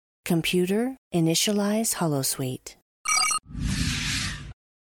Computer, initialize holosuite.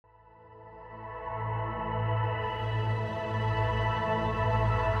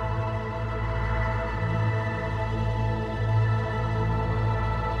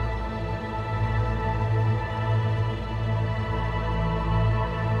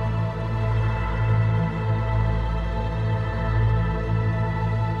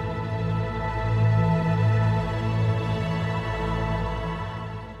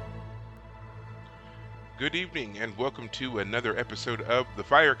 Good evening, and welcome to another episode of The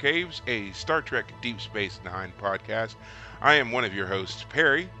Fire Caves, a Star Trek Deep Space Nine podcast. I am one of your hosts,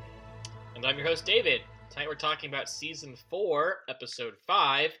 Perry. And I'm your host, David. Tonight we're talking about Season 4, Episode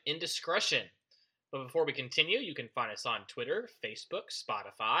 5, Indiscretion. But before we continue, you can find us on Twitter, Facebook,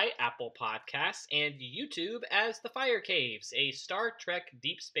 Spotify, Apple Podcasts, and YouTube as The Fire Caves, a Star Trek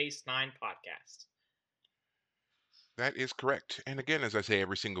Deep Space Nine podcast. That is correct. And again, as I say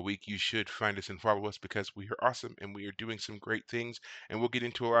every single week, you should find us and follow us because we are awesome and we are doing some great things. And we'll get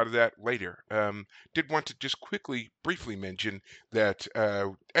into a lot of that later. Did want to just briefly mention that,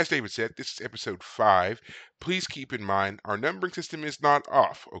 as David said, this is episode 5. Please keep in mind, our numbering system is not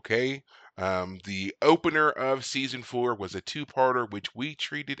off, okay? The opener of season 4 was a two-parter, which we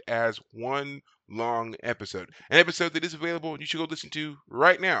treated as one long episode. An episode that is available and you should go listen to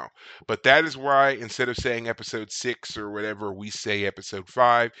right now. But that is why instead of saying episode 6 or whatever, we say episode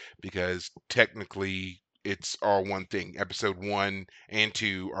 5, because technically it's all one thing. Episode 1 and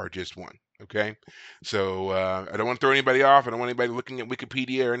 2 are just one. Okay, so I don't want to throw anybody off. I don't want anybody looking at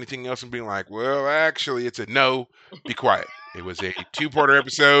Wikipedia or anything else and being like, well, actually, it's a no. Be quiet. It was a two-parter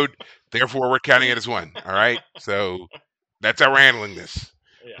episode. Therefore, we're counting it as one. All right. So that's how we're handling this.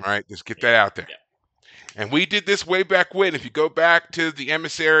 Yeah. All right. Just get that out there. Yeah. And we did this way back when. If you go back to the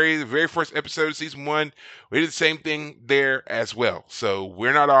Emissary, the very first episode of season 1, we did the same thing there as well. So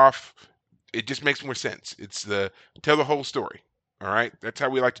we're not off. It just makes more sense. It's tell the whole story. All right. That's how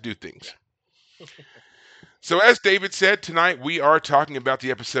we like to do things. Yeah. So as David said, tonight we are talking about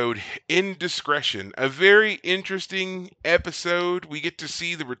the episode Indiscretion, a very interesting episode. We get to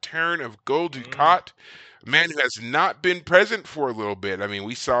see the return of Gul Dukat, a man who has not been present for a little bit. I mean,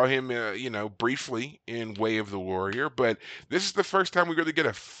 we saw him, briefly in Way of the Warrior, but this is the first time we really get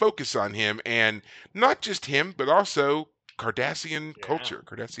a focus on him, and not just him, but also Cardassian culture,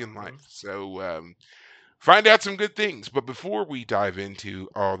 Cardassian life. So, find out some good things. But before we dive into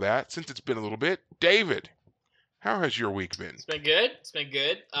all that, since it's been a little bit, David, how has your week been? It's been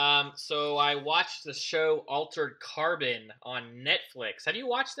good. So I watched the show Altered Carbon on Netflix. Have you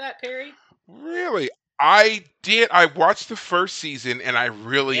watched that, Perry? Really? I did. I watched the first season and I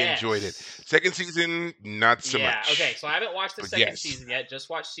really enjoyed it. Second season, not so much. Okay, so I haven't watched the second season yet.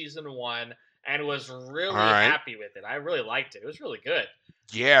 Just watched season 1 and was really happy with it. I really liked it. It was really good.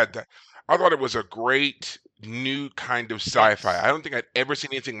 Yeah, I thought it was a great new kind of sci-fi. I don't think I'd ever seen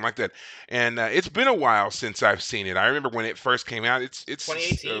anything like that. And it's been a while since I've seen it. I remember when it first came out. It's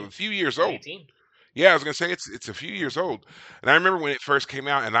 2018. A few years old. Yeah, I was going to say it's a few years old. And I remember when it first came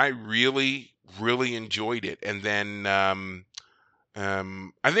out and I really, really enjoyed it. And then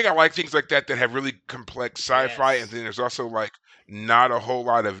I think I like things like that have really complex sci-fi. And then there's also like not a whole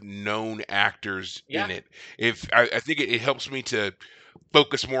lot of known actors in it. I think it helps me to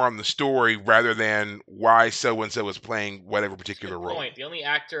focus more on the story rather than why so-and-so is playing whatever particular role. The only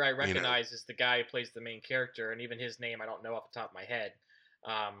actor I recognize is the guy who plays the main character, and even his name I don't know off the top of my head.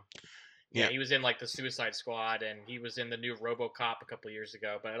 He was in like the Suicide Squad, and he was in the new RoboCop a couple of years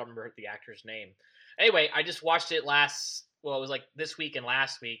ago, but I don't remember the actor's name. Anyway, I just watched it it was like this week and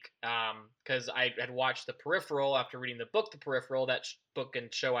last week, because I had watched The Peripheral after reading the book The Peripheral, that book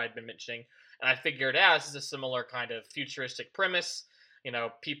and show I had been mentioning, and I figured out this is a similar kind of futuristic premise.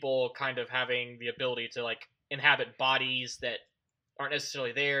 People kind of having the ability to like inhabit bodies that aren't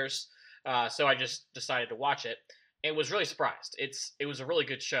necessarily theirs. So I just decided to watch it and was really surprised. It was a really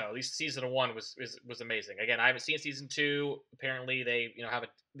good show. At least season 1 was amazing. Again, I haven't seen season 2. Apparently they, have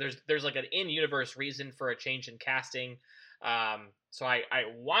there's like an in-universe reason for a change in casting. So I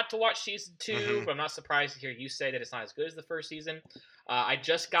want to watch season 2, but I'm not surprised to hear you say that it's not as good as the first season. I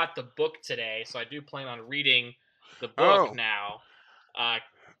just got the book today, so I do plan on reading the book now.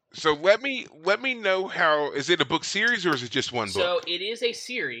 So let me know how, is it a book series or is it just one book? So it is a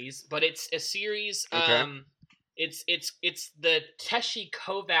series, but it's a series. Okay. It's the Teshi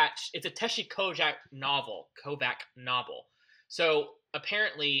Kovac. It's a Teshi Kovac novel. So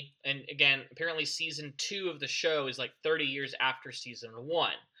apparently season 2 of the show is like 30 years after season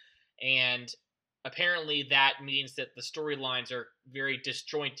 1, and apparently that means that the storylines are very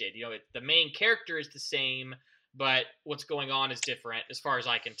disjointed. The main character is the same. but what's going on is different as far as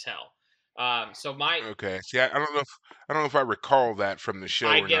I can tell. Okay. See, I don't know if I recall that from the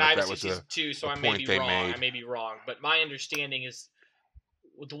show or not. I If haven't that seen was season 2, so a I may point be they wrong. made. But my understanding is,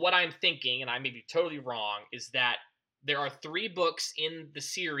 with what I'm thinking, and I may be totally wrong, is that there are 3 books in the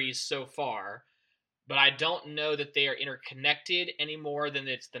series so far, but I don't know that they are interconnected any more than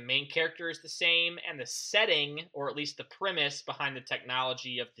it's the main character is the same, and the setting, or at least the premise behind the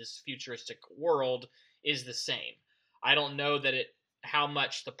technology of this futuristic world, is the same. I don't know that how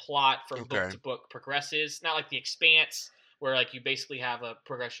much the plot from book Okay. to book progresses. Not like The Expanse, where like you basically have a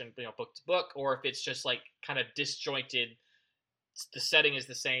progression, book to book, or if it's just like kind of disjointed. The setting is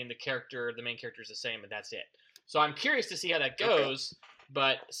the same, the main character is the same, and that's it. So I'm curious to see how that Okay. goes.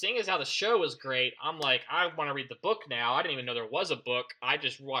 But seeing as how the show was great, I'm like, I want to read the book now. I didn't even know there was a book. I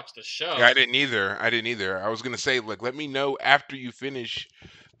just watched the show. Yeah, I didn't either. I was gonna say, like, let me know after you finish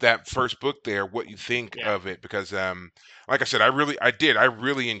that first book there what you think Yeah, of it, because like I said, I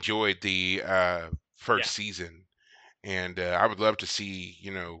really enjoyed the yeah, first season, and I would love to see,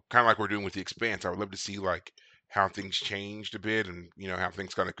 kind of like we're doing with the Expanse. I would love to see like how things changed a bit, and how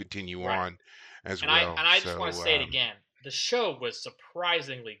things kind of continue right. on as And I well. and I just want to So say it again. The show was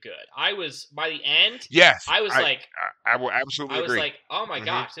surprisingly good. I was by the end. yes, I was like, I will absolutely agree. oh my Hmm.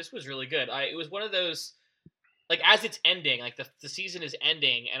 gosh, this was really good. It was one of those, like, as it's ending, like the season is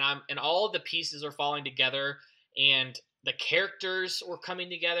ending, and all of the pieces are falling together, and the characters were coming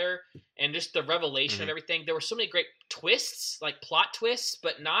together, and just the revelation of Hmm. everything. There were so many great twists, like plot twists,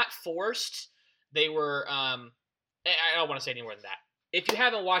 but not forced. They were I don't want to say any more than that. If you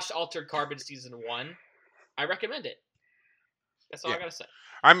haven't watched Altered Carbon season 1, I recommend it. That's all I Yeah. gotta say.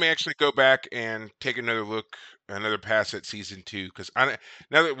 I may actually go back and take another look, another pass at season 2, because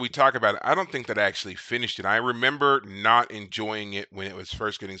now that we talk about it, I don't think that I actually finished it. I remember not enjoying it when it was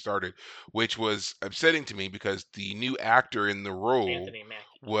first getting started, which was upsetting to me because the new actor in the role Anthony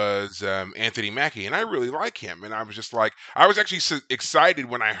Mackie. was Anthony Mackie, and I really like him. And I was just like, I was actually so excited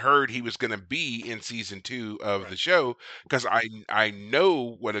when I heard he was going to be in season 2 of Right. the show, because I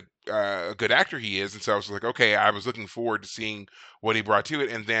know what a good actor he is, and so I was like, okay, I was looking forward to seeing what he brought to it,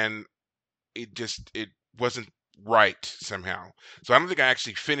 and then it wasn't right somehow. So I don't think I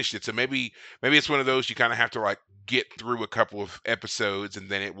actually finished it. So maybe it's one of those you kind of have to like get through a couple of episodes and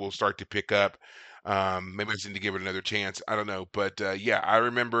then it will start to pick Yeah. up. Maybe I just need to give it another chance. I don't know, but yeah, I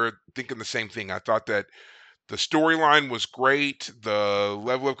remember thinking the same thing. I thought that the storyline was great. The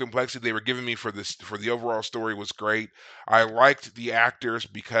level of complexity they were giving me for the overall story was great. I liked the actors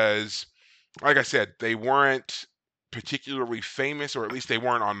because, like I said, they weren't particularly famous, or at least they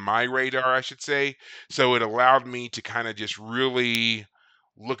weren't on my radar, I should say. So it allowed me to kind of just really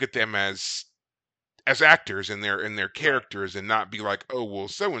look at them as actors and their Right. characters, and not be like, oh well,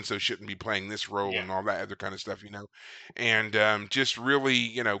 so and so shouldn't be playing this role Yeah. and all that other kind of stuff. And just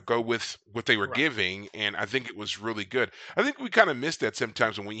really go with what they were Right. giving, and I think it was really good. I think we kind of miss that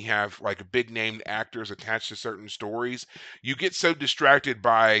sometimes when we have like big named actors attached to certain stories. You get so distracted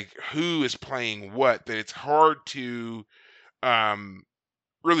by who is playing what that it's hard to um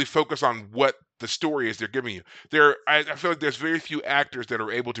really focus on what the story is they're giving you. I feel like there's very few actors that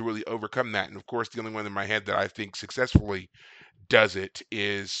are able to really overcome that. And of course, the only one in my head that I think successfully does it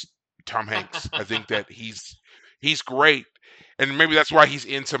is Tom Hanks. I think that he's great, and maybe that's why he's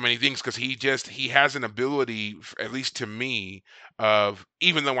in so many things, because he has an ability, at least to me, of,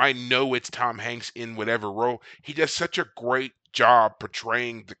 even though I know it's Tom Hanks in whatever role, he does such a great job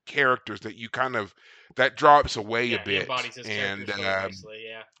portraying the characters that you kind of that drops away a Yeah, he bit, embodies his and characters really nicely.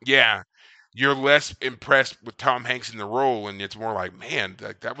 Yeah. yeah, you're less impressed with Tom Hanks in the role, and it's more like, man,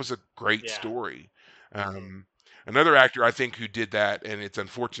 that was a great Yeah. story. Hmm. Another actor I think who did that, and it's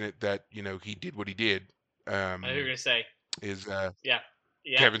unfortunate that he did what he did, I know who you're um, gonna say. is Yeah.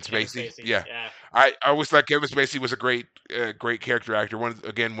 Yeah. Kevin Kevin Spacey. Spacey. Yeah, Yeah. I always thought Kevin Spacey was a great character actor. One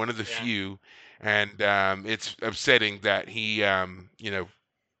of the Yeah. few, and it's upsetting that he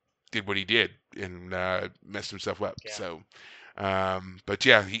did what he did and messed himself up. Yeah. So, but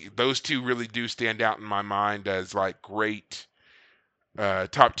yeah, those two really do stand out in my mind as like great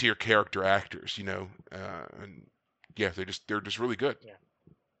top tier character actors. And yeah, they're just really good. Yeah.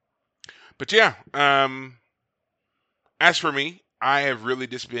 But yeah, as for me, I have really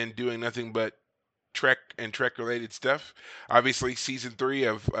just been doing nothing but Trek and Trek related stuff. Obviously, season 3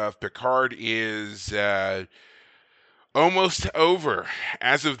 of Picard is almost over.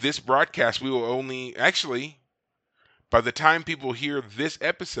 As of this broadcast, we will only actually, by the time people hear this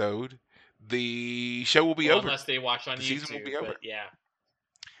episode, the show will be Well, over. unless they watch on The season will YouTube, be over. but yeah.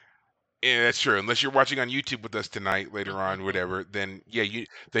 Yeah, that's true. Unless you're watching on YouTube with us tonight, later on, whatever, then yeah,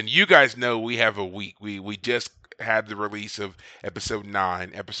 you guys know we have a week. We just had the release of episode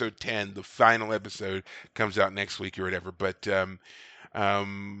 9, episode 10, the final episode comes out next week or whatever. But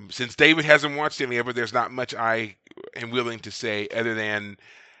since David hasn't watched any of it, there's not much I am willing to say other than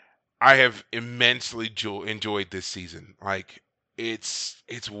I have immensely enjoyed this season. Like it's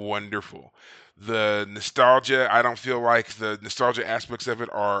wonderful. The nostalgia, I don't feel like the nostalgia aspects of it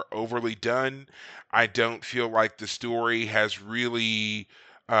are overly done. I don't feel like the story has really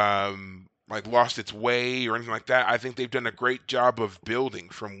like lost its way or anything like that. I think they've done a great job of building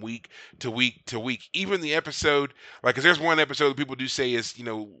from week to week to week. Even the episode, like, 'cause there's one episode that people do say is,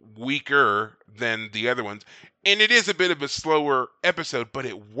 weaker than the other ones. And it is a bit of a slower episode, but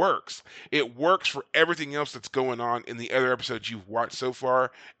it works. It works for everything else that's going on in the other episodes you've watched so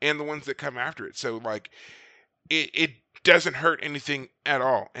far and the ones that come after it. So like it doesn't hurt anything at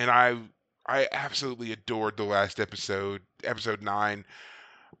all. And I absolutely adored the last episode, episode 9.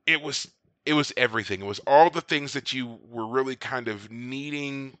 It was it was everything. It was all the things that you were really kind of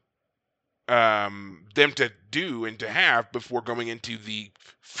needing them to do and to have before going into the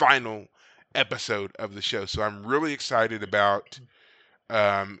final episode of the show. So I'm really excited about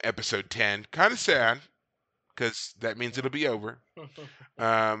episode 10. Kind of sad because that means it'll be over.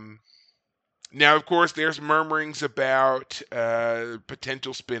 Um, Now, of course, there's murmurings about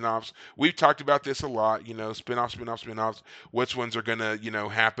potential spin-offs. We've talked about this a lot, spin-offs, spin-offs, spin-offs. Which ones are gonna,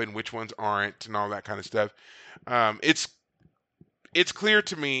 happen, which ones aren't, and all that kind of stuff. It's clear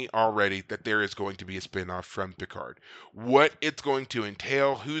to me already that there is going to be a spin-off from Picard. What it's going to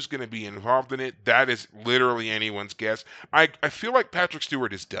entail, who's going to be involved in it, that is literally anyone's guess. I feel like Patrick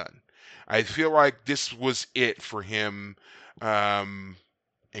Stewart is done. I feel like this was it for him,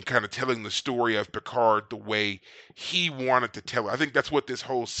 and kind of telling the story of Picard the way he wanted to tell it. I think that's what this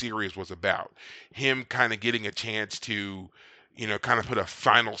whole series was about. Him kind of getting a chance to, kind of put a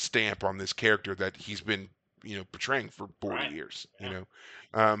final stamp on this character that he's been, portraying for 40 Right. years, Yeah.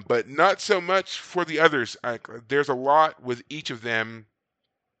 But not so much for the others. There's a lot with each of them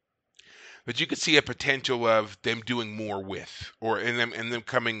that you could see a potential of them doing more with, or in them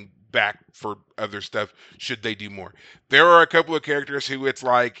coming back for other stuff should they do more. There are a couple of characters who it's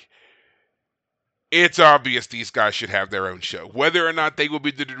like it's obvious these guys should have their own show. Whether or not they will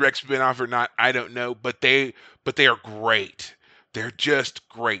be the direct spinoff or not, I don't know. But they are great. They're just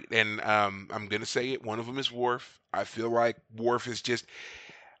great. And I'm gonna say it. One of them is Worf. I feel like Worf is just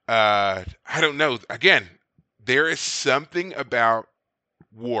I don't know. Again, there is something about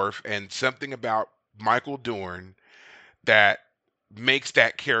Worf and something about Michael Dorn that makes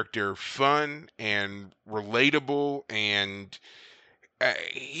that character fun and relatable, and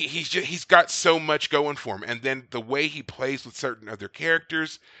he's got so much going for him. And then the way he plays with certain other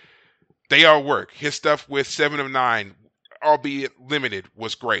characters, they all work. His stuff with Seven of Nine, albeit limited,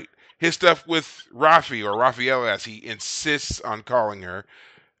 was great. His stuff with Rafi, or Raphael as he insists on calling her,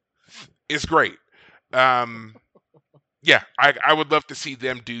 is great. Um, yeah, I would love to see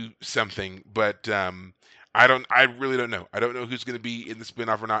them do something, but I really don't know. I don't know who's going to be in the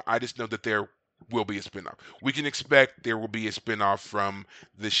spinoff or not. I just know that there will be a spinoff. We can expect there will be a spinoff from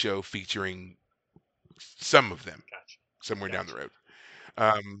the show featuring some of them Gotcha. somewhere down the road.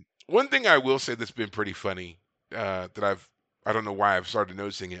 One thing I will say that's been pretty funny, that I don't know why I've started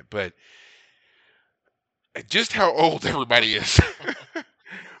noticing it, but just how old everybody is.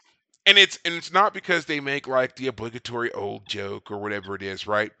 And it's not because they make like the obligatory old joke or whatever it is,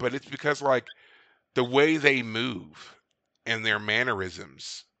 right? But it's because like the way they move and their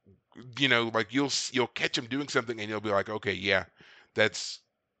mannerisms, like you'll catch them doing something and you'll be like, okay, yeah, that's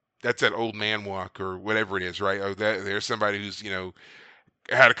that old man walk or whatever it is, right? Oh, there's somebody who's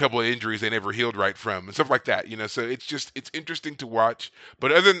had a couple of injuries they never healed right from and stuff like that. So it's interesting to watch.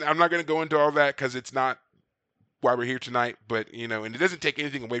 But other than, I'm not going to go into all that because it's not why we're here tonight, but and it doesn't take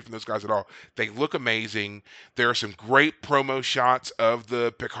anything away from those guys at all. They look amazing. There are some great promo shots of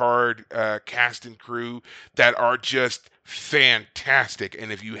the Picard cast and crew that are just fantastic.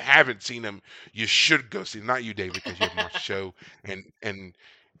 And if you haven't seen them, you should go see them. Not you, David, because you haven't watched the show. And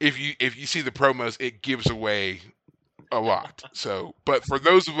if you see the promos, it gives away a lot. So, but for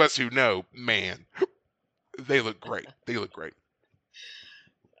those of us who know, man, they look great. They look great.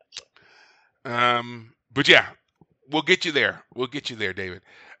 But yeah, we'll get you there. We'll get you there, David.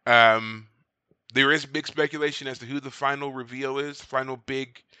 There is big speculation as to who the final reveal is. Final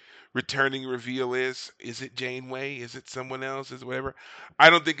big returning reveal is. Is it Janeway? Is it someone else? Is it whatever? I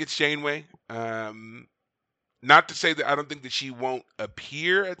don't think it's Janeway. Not to say that I don't think that she won't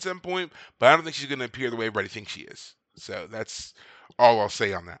appear at some point, but I don't think she's going to appear the way everybody thinks she is. So that's All I'll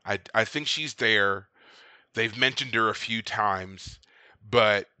say on that. I think she's there. They've mentioned her a few times,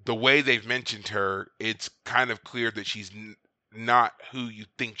 but the way they've mentioned her, it's kind of clear that she's not who you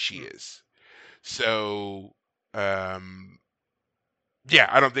think she is. So, yeah,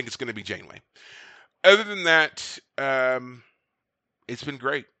 I don't think it's going to be Janeway. Other than that, it's been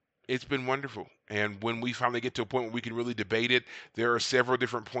great. It's been wonderful. And when we finally get to a point where we can really debate it, there are several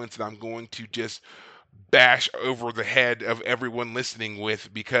different points that I'm going to just bash over the head of everyone listening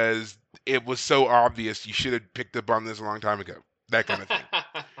with, because it was so obvious you should have picked up on this a long time ago. That kind of thing.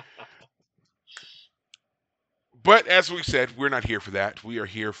 But as we said, we're not here for that. We are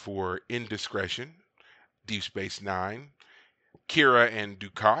here for Indiscretion, Deep Space Nine, Kira and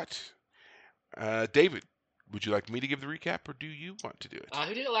Dukat. David, would you like me to give the recap, or do you want to do it?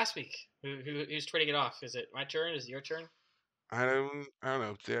 Who did it last week? Who's trading it off? Is it my turn? Is it your turn? I don't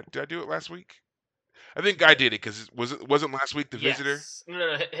know. Did I do it last week? I think I did it, because wasn't last week the visitor?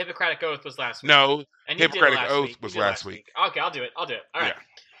 No. Hippocratic Oath was last week. No, and Hippocratic Oath was last week. Okay, I'll do it. All right.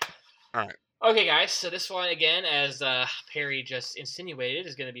 Yeah. All right. Okay, guys. So this one again, as Perry just insinuated,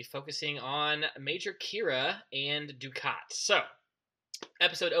 is going to be focusing on Major Kira and Dukat. So,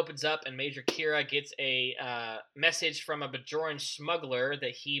 episode opens up, and Major Kira gets a message from a Bajoran smuggler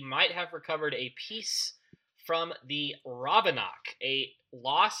that he might have recovered a piece from the Ravenok, a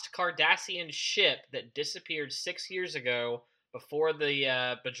lost Cardassian ship that disappeared 6 years ago before the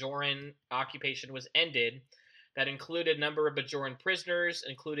Bajoran occupation was ended, that included a number of Bajoran prisoners,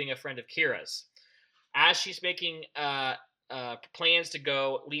 including a friend of Kira's. As she's making plans to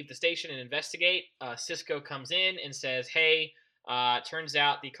go leave the station and investigate, Sisko comes in and says, hey, turns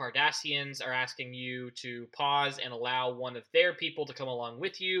out the Cardassians are asking you to pause and allow one of their people to come along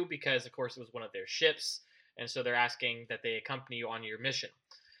with you, because, of course, it was one of their ships. And so they're asking that they accompany you on your mission.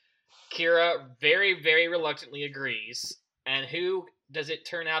 Kira very, very reluctantly agrees. And who does it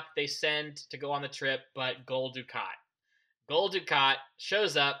turn out that they send to go on the trip but Gul Dukat? Gul Dukat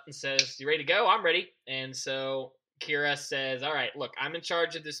shows up and says, you ready to go? I'm ready. And so Kira says, all right, look, I'm in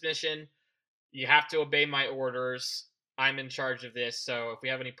charge of this mission. You have to obey my orders. I'm in charge of this. So if we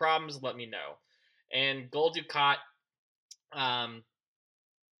have any problems, let me know. And Gul Dukat, I'm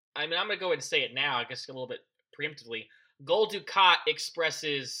going to go ahead and say it now, I guess a little bit preemptively. Gul Dukat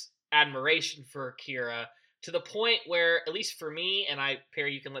expresses admiration for Kira to the point where, at least for me, and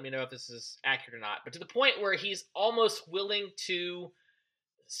Perry, you can let me know if this is accurate or not, but to the point where he's almost willing to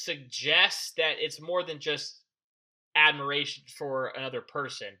suggest that it's more than just admiration for another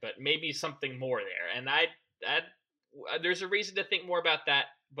person, but maybe something more there. And there's a reason to think more about that,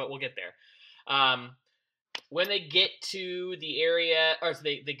 but we'll get there. When they get to the area, or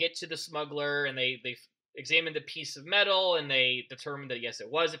they get to the smuggler, and they examine the piece of metal, and they determine that yes,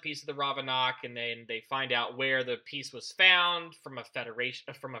 it was a piece of the Ravenok, and then they find out where the piece was found from a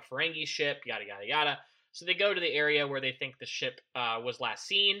Ferengi ship, yada yada yada. So they go to the area where they think the ship was last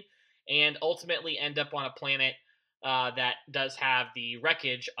seen, and ultimately end up on a planet that does have the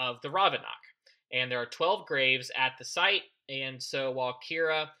wreckage of the Ravenok. And there are 12 graves at the site, and so while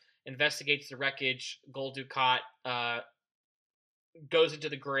Kira investigates the wreckage, Gul Dukat goes into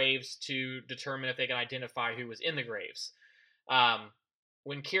the graves to determine if they can identify who was in the graves.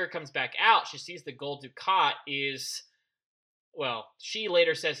 When Kira comes back out, she sees that Gul Dukat is, well, she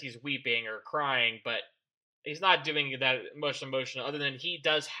later says he's weeping or crying, but he's not doing that much emotional, other than he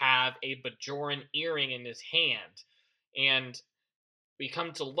does have a Bajoran earring in his hand. And we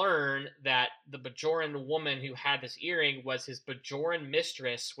come to learn that the Bajoran woman who had this earring was his Bajoran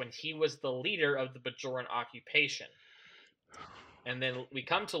mistress when he was the leader of the Bajoran occupation. And then we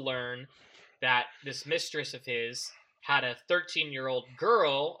come to learn that this mistress of his had a 13-year-old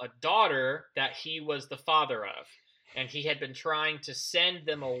girl, a daughter, that he was the father of. And he had been trying to send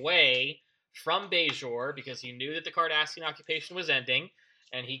them away from Bajor because he knew that the Cardassian occupation was ending,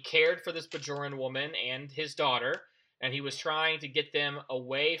 and he cared for this Bajoran woman and his daughter, and he was trying to get them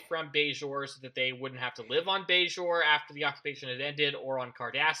away from Bajor so that they wouldn't have to live on Bajor after the occupation had ended, or on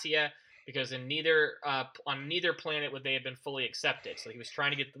Cardassia, because on neither planet would they have been fully accepted. So he was trying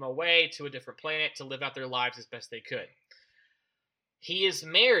to get them away to a different planet to live out their lives as best they could. He is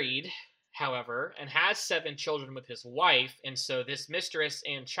married, however, and has 7 children with his wife, and so this mistress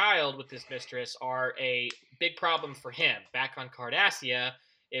and child with this mistress are a big problem for him. Back on Cardassia,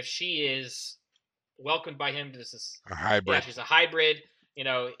 if she is welcomed by him to this, a hybrid. Yeah, she's a hybrid.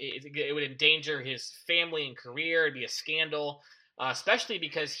 It would endanger his family and career. It'd be a scandal. Especially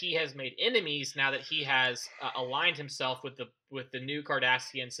because he has made enemies now that he has aligned himself with the new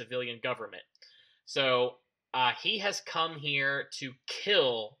Cardassian civilian government. So he has come here to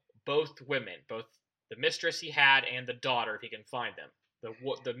kill both women, both the mistress he had and the daughter if he can find them.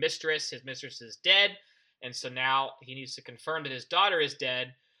 His mistress is dead, and so now he needs to confirm that his daughter is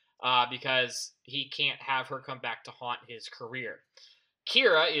dead because he can't have her come back to haunt his career.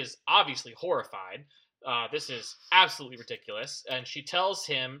 Kira is obviously horrified. This is absolutely ridiculous, and she tells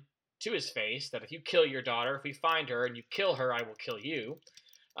him to his face that if you kill your daughter, if we find her and you kill her, I will kill you.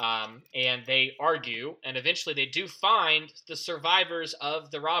 And they argue, and eventually they do find the survivors of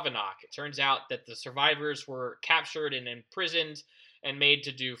the Ravenok. It turns out that the survivors were captured and imprisoned and made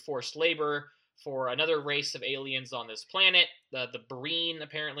to do forced labor for another race of aliens on this planet, the Breen,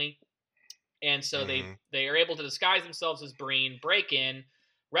 apparently. And so they are able to disguise themselves as Breen, break in,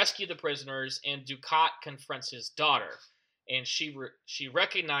 rescue the prisoners, and Dukat confronts his daughter. And she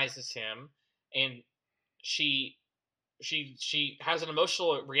recognizes him, and she has an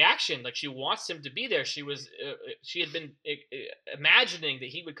emotional reaction. Like, she wants him to be there. She had been imagining that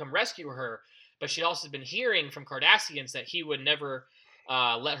he would come rescue her, but she'd also been hearing from Cardassians that he would never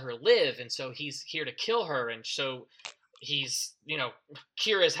let her live, and so he's here to kill her. And so he's,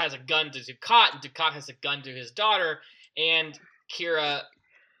 Kira has a gun to Dukat, and Dukat has a gun to his daughter, and Kira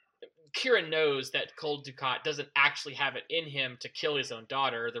knows that Gul Dukat doesn't actually have it in him to kill his own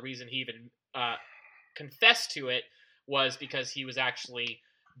daughter. The reason he even confessed to it was because he was actually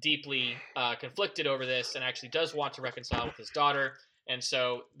deeply conflicted over this and actually does want to reconcile with his daughter. And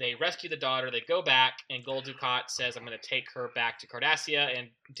so they rescue the daughter, they go back, and Gul Dukat says, I'm going to take her back to Cardassia and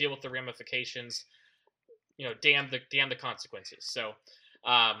deal with the ramifications, damn the consequences. So,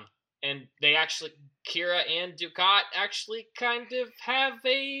 and they actually, Kira and Dukat actually kind of have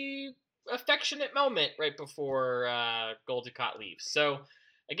a affectionate moment right before Gul Dukat leaves. So,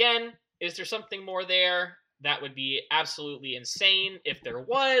 again, is there something more there? That would be absolutely insane if there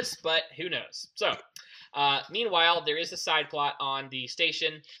was, but who knows? So, meanwhile, there is a side plot on the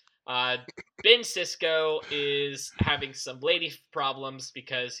station. Ben Sisko is having some lady problems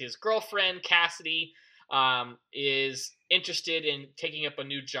because his girlfriend, Cassidy, is interested in taking up a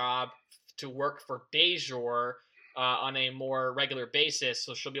new job to work for Bajor on a more regular basis,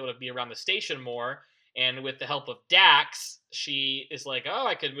 so she'll be able to be around the station more. And with the help of Dax, she is like, oh,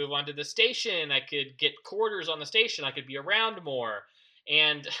 I could move on to the station. I could get quarters on the station. I could be around more.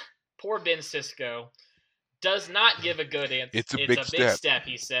 And poor Ben Sisko does not give a good answer. It's a big step,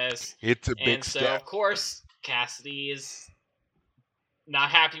 he says. It's a big step. And so, of course, Cassidy is not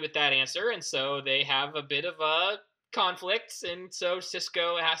happy with that answer. And so they have a bit of a conflict. And so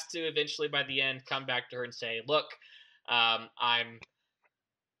Sisko has to eventually, by the end, come back to her and say, look,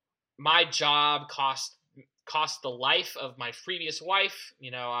 my job cost the life of my previous wife.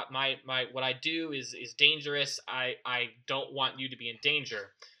 My what I do is dangerous. I don't want you to be in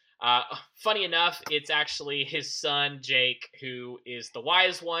danger. Funny enough, it's actually his son Jake who is the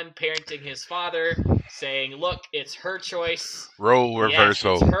wise one, parenting his father, saying, "Look, it's her choice. Role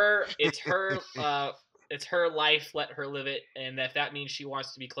reversal. It's her life. Let her live it. And if that means she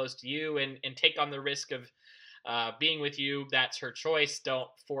wants to be close to you and take on the risk of being with you, that's her choice. Don't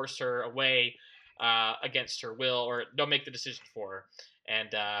force her away against her will, or don't make the decision for her." And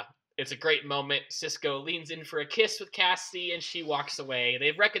it's a great moment. Sisko leans in for a kiss with Cassidy, and she walks away.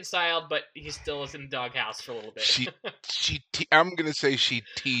 They've reconciled, but he still is in the doghouse for a little bit. I'm gonna say she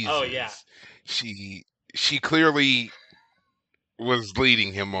teases. Oh yeah. She clearly was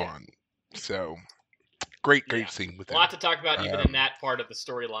leading him on. So great scene with him. A lot to talk about even in that part of the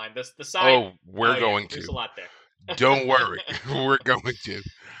storyline. The side. We're going to. There's a lot there. Don't worry, we're going to.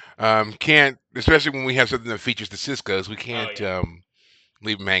 Can't, especially when we have something that features the Siskos, we can't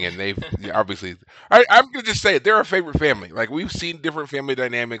leave them hanging. They've obviously. I'm gonna just say it. They're our favorite family. Like, we've seen different family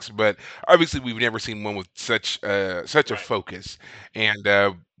dynamics, but obviously we've never seen one with such a focus.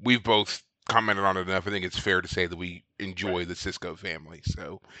 And we've both commented on it enough. I think it's fair to say that we enjoy the Sisko family.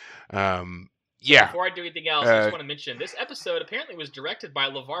 So, yeah. Before I do anything else, I just want to mention this episode apparently was directed by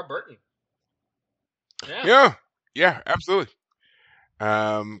LeVar Burton. Yeah, absolutely.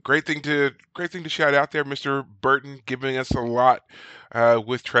 Great thing to shout out there, Mr. Burton, giving us a lot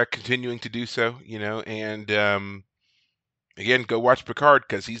with Trek, continuing to do so, and again, go watch Picard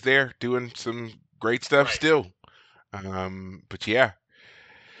because he's there doing some great stuff still. But yeah.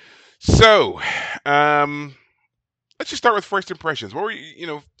 So, let's just start with first impressions. What were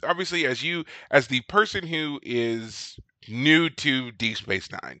obviously as the person who is new to Deep Space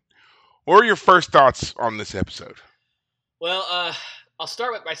Nine, what are your first thoughts on this episode? Well, I'll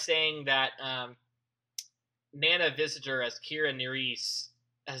start by saying that Nana Visitor as Kira Nerys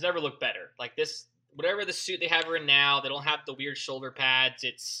has never looked better. Like, this, whatever the suit they have her in now, they don't have the weird shoulder pads.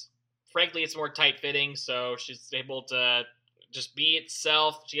 It's more tight fitting, so she's able to just be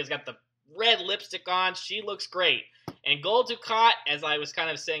itself. She has got the red lipstick on. She looks great. And Gul Dukat, as I was kind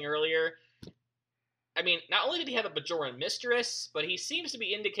of saying earlier, I mean, not only did he have a Bajoran mistress, but he seems to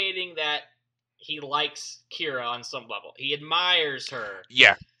be indicating that he likes Kira on some level. He admires her.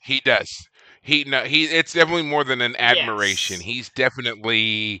 Yeah, he does. It's definitely more than an admiration. Yes. He's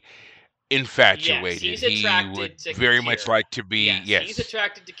definitely Yes, infatuated. he's He would attracted to very much Kira. like to be. Yes, he's Yes.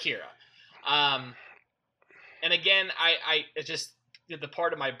 attracted to Kira. And again, it's just the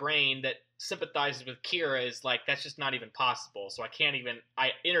part of my brain that sympathizes with Kira is like, that's just not even possible. So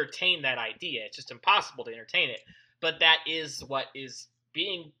I entertain that idea. It's just impossible to entertain it. But that is what is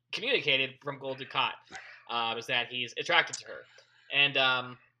being communicated from Gul Dukat, is that he's attracted to her.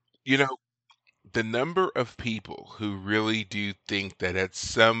 And, You know, the number of people who really do think that at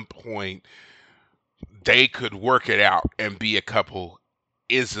some point they could work it out and be a couple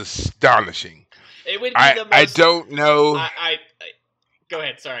is astonishing. it would be the most... I don't know. Go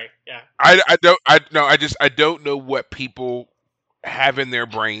ahead. Sorry. Yeah. I don't know what people have in their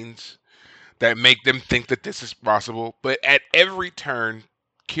brains that make them think that this is possible. But at every turn,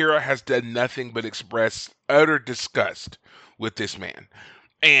 Kira has done nothing but express utter disgust with this man.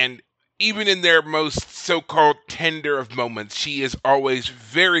 And even in their most so-called tender of moments, she is always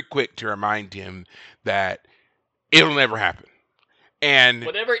very quick to remind him that it'll never happen. And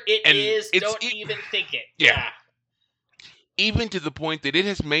whatever it is, don't even think it. Yeah. Even to the point that it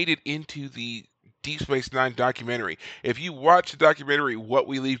has made it into the Deep Space Nine documentary. If you watch the documentary, What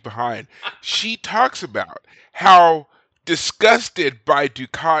We Leave Behind, she talks about how disgusted by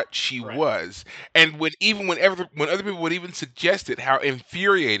Dukat she was, and when other people would even suggest it, how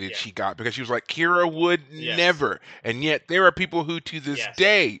infuriated she got, because she was like, Kira would never, and yet there are people who to this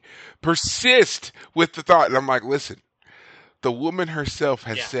day persist with the thought, and I'm like, listen, the woman herself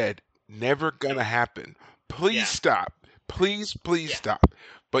has said, never gonna happen. Please stop. Please stop.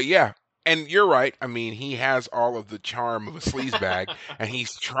 But yeah, and you're right. I mean, he has all of the charm of a sleazebag, and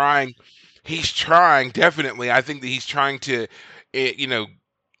he's trying, definitely. I think that he's trying to,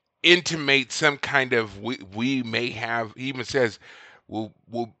 intimate some kind of, we may have, he even says, we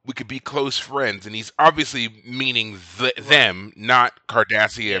could be close friends. And he's obviously meaning them, not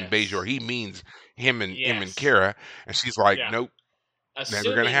Cardassia and Bajor. He means him and Kira. And she's like, nope.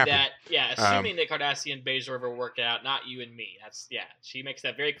 Never gonna happen. Assuming that Cardassian and Bajor ever work out, not you and me. She makes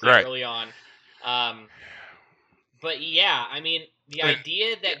that very clear early on. But yeah, I mean, the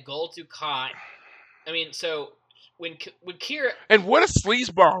idea that Gul Dukat, I mean, so when Kira, and what a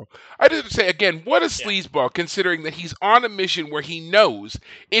sleazeball! I didn't say again, what a sleazeball, considering that he's on a mission where he knows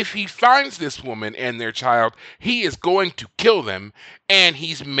if he finds this woman and their child, he is going to kill them, and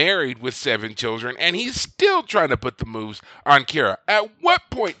he's married with 7 children, and he's still trying to put the moves on Kira. At what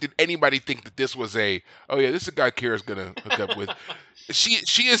point did anybody think that this was this is a guy Kira's gonna hook up with?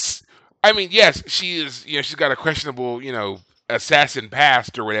 She is. I mean, yes, she is. She's got a questionable, assassin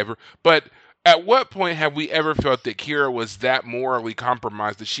past or whatever, but. At what point have we ever felt that Kira was that morally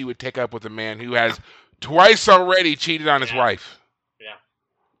compromised that she would take up with a man who has twice already cheated on his wife? Yeah.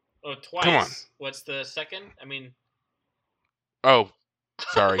 Oh, twice. Come on. What's the second? I mean. Oh,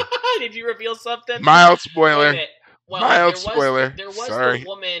 sorry. Did you reveal something? Mild spoiler. Well, Mild spoiler. There was sorry. The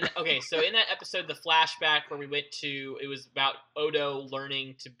woman. Okay, so in that episode, the flashback where we went to, it was about Odo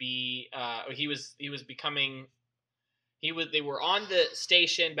learning to be. He was becoming. They were on the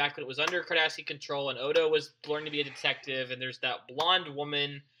station back when it was under Cardassian control, and Odo was learning to be a detective. And there's that blonde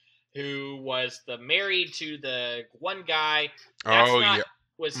woman who was married to the one guy.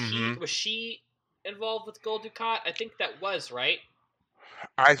 Was she involved with Gul Dukat? I think that was right.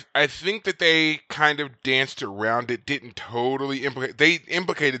 I think that they kind of danced around it. Didn't totally implicate. They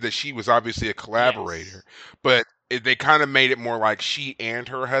implicated that she was obviously a collaborator, but they kind of made it more like she and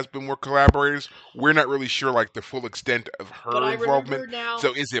her husband were collaborators. We're not really sure like the full extent of her involvement.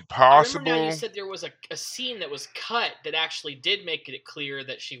 So is it possible? I remember now you said there was a scene that was cut that actually did make it clear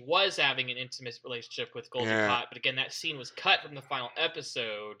that she was having an intimate relationship with Gul Dukat. But again, that scene was cut from the final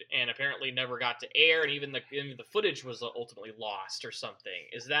episode and apparently never got to air, and even the footage was ultimately lost or something.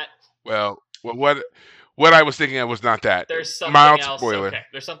 Is that... Well, what I was thinking of was not that. There's something mild else. spoiler. Okay.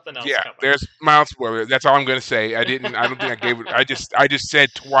 There's something else. Yeah, coming. there's mild spoiler. That's all I'm going to say. I don't think I gave it. I just said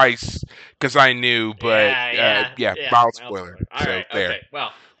twice because I knew. But mild spoiler. All right. There. Okay.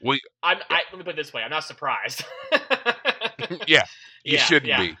 Well, let me put it this way. I'm not surprised. You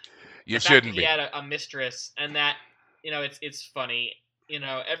shouldn't be. You shouldn't be. He had a mistress, and that it's funny.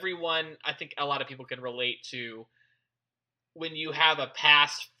 Everyone. I think a lot of people can relate to when you have a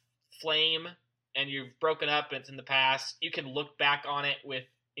past flame and you've broken up and it's in the past, you can look back on it with,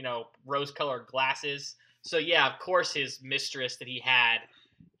 rose-colored glasses. So yeah, of course his mistress that he had,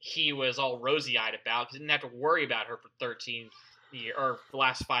 he was all rosy-eyed about, because he didn't have to worry about her for 13 years, or the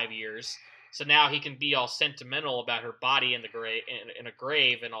last 5 years. So now he can be all sentimental about her body in the grave, in a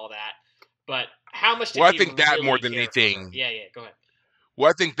grave, and all that. But how much did Well, I he think that really more than care for her? anything. Yeah, go ahead. Well,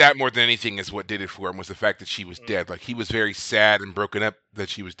 I think that more than anything is what did it for him was the fact that she was dead. Like, he was very sad and broken up that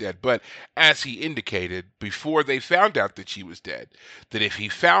she was dead. But as he indicated before they found out that she was dead, that if he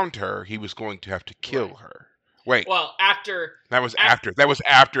found her, he was going to have to kill her. Wait, Well, that was after. That was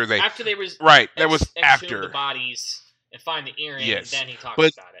after they. after they Right, that was exhumed after. the bodies and find the earring, Yes, then he talks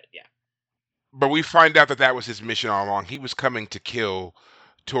but about it. Yeah. but we find out that that was his mission all along. He was coming to kill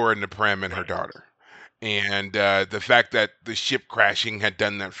Tora Naprem and her Right. daughter. And the fact that the ship crashing had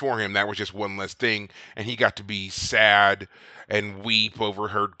done that for him, that was just one less thing. And he got to be sad and weep over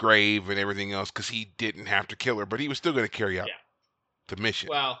her grave and everything else because he didn't have to kill her, but he was still going to carry out Yeah. the mission.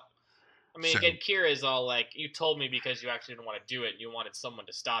 Well, I mean, So, again, Kira's all like, you told me because you actually didn't want to do it. You wanted someone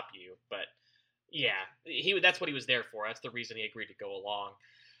to stop you. But yeah, that's what he was there for. That's the reason he agreed to go along.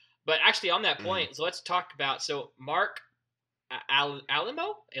 But actually, on that point, so let's talk about, so Mark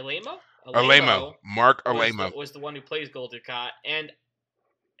Alamo? Mark Alamo. Was the one who plays Gul Dukat. And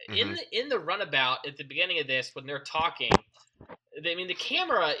Mhm. in the runabout at the beginning of this, when they're talking, I mean, the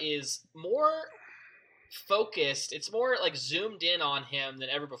camera is more focused. It's more like zoomed in on him than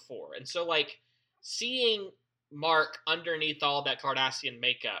ever before. And so, like, seeing Mark underneath all that Cardassian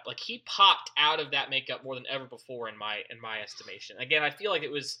makeup, like, he popped out of that makeup more than ever before in my estimation. Again, I feel like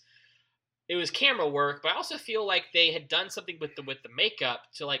it was camera work, but I also feel like they had done something with the makeup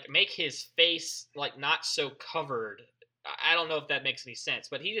to, like, make his face, like, not so covered. I don't know if that makes any sense,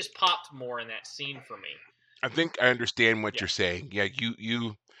 but he just popped more in that scene for me. I think I understand what you're saying. Yeah,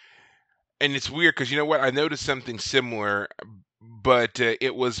 you and it's weird because you know what? I noticed something similar, but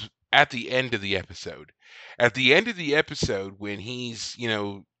it was at the end of the episode. At the end of the episode, when he's,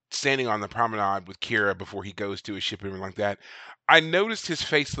 standing on the promenade with Kira before he goes to his ship and everything like that, I noticed his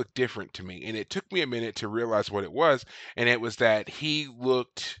face looked different to me. And it took me a minute to realize what it was. And it was that he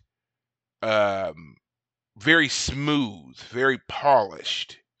looked very smooth, very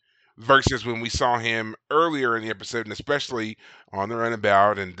polished versus when we saw him earlier in the episode, and especially on the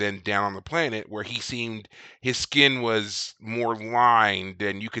runabout and then down on the planet, where his skin was more lined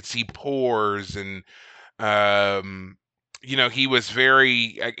and you could see pores and he was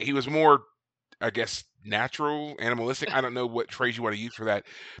more, I guess, natural, animalistic. I don't know what phrase you want to use for that,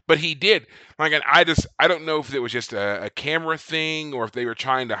 but he did. Like, and I don't know if it was just a camera thing or if they were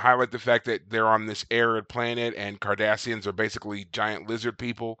trying to highlight the fact that they're on this arid planet and Cardassians are basically giant lizard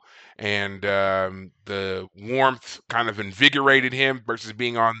people, and the warmth kind of invigorated him versus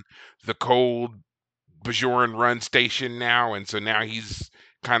being on the cold Bajoran Run station now, and so now he's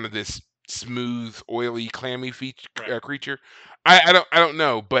kind of this smooth, oily, clammy creature. I don't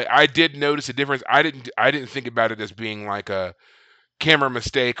know, but I did notice a difference. I didn't think about it as being like a camera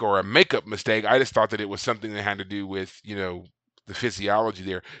mistake or a makeup mistake. I just thought that it was something that had to do with the physiology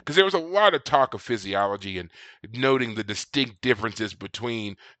there, because there was a lot of talk of physiology and noting the distinct differences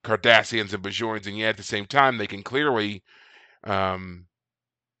between Cardassians and Bajorans, and yet at the same time they can clearly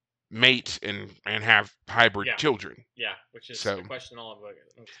mate and have hybrid children. Yeah, which is a question all of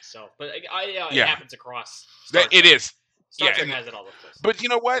itself. But it happens across Star Trek. It is. Star Trek has it all over the place. But you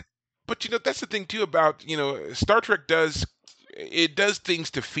know what? But that's the thing too about Star Trek does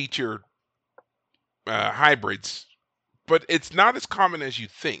things to feature hybrids, but it's not as common as you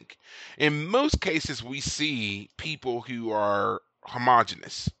think. In most cases, we see people who are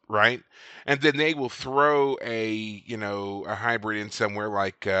homogenous, right? And then they will throw a hybrid in somewhere,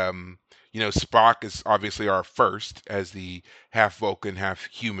 like Spock is obviously our first as the half Vulcan, half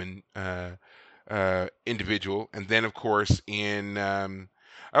human individual, and then of course I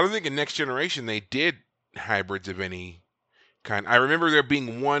don't think in Next Generation they did hybrids of any kind. I remember there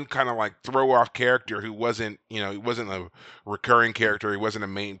being one kind of like throw off character who wasn't, he wasn't a recurring character. He wasn't a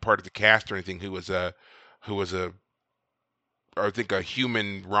main part of the cast or anything. Who was I think a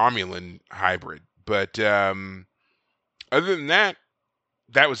human Romulan hybrid. But other than that,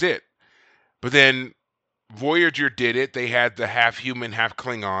 that was it. But then Voyager did it. They had the half human, half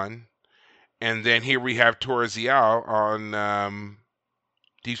Klingon. And then here we have Tora Ziyal on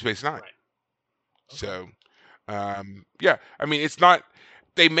Deep Space Nine. Right. Okay. So, yeah, I mean, it's not.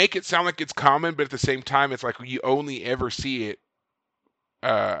 They make it sound like it's common, but at the same time, it's like you only ever see it.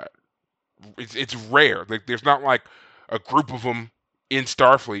 It's rare. Like, there's not like a group of them in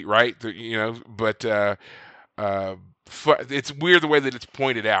Starfleet, right? But it's weird the way that it's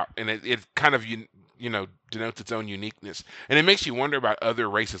pointed out, and it kind of denotes its own uniqueness, and it makes you wonder about other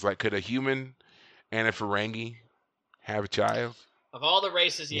races. Like, could a human and a Ferengi have a child? Of all the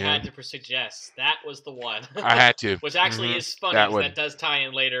races you had to suggest, that was the one. I had to. Which actually is funny, because that does tie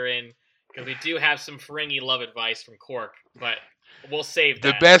in later in, because we do have some Ferengi love advice from Quark, but we'll save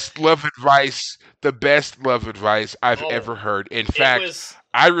that. The best love advice I've ever heard. In fact,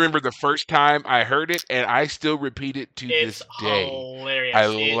 I remember the first time I heard it, and I still repeat it to this day. Hilarious. I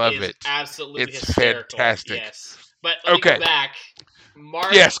love it. Absolutely it's hysterical. Fantastic. Yes. But let me go back.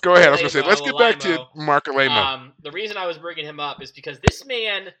 Yes, go ahead. I was going to say, let's get back to Marc Alaimo. The reason I was bringing him up is because this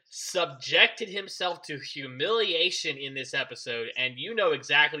man subjected himself to humiliation in this episode, and you know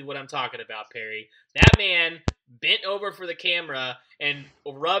exactly what I'm talking about, Perry. That man bent over for the camera and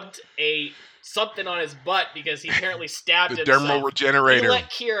rubbed something on his butt because he apparently stabbed himself. The dermal regenerator. He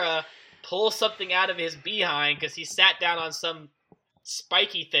let Kira pull something out of his behind because he sat down on some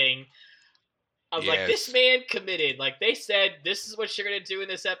spiky thing. I was like, this man committed. Like, they said, this is what you're going to do in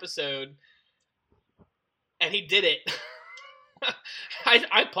this episode. And he did it.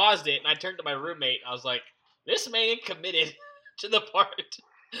 I paused it, and I turned to my roommate. I was like, this man committed to the part.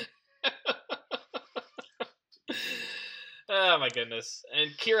 Oh, my goodness.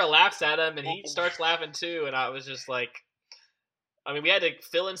 And Kira laughs at him, and he starts laughing, too. And I was just like, I mean, we had to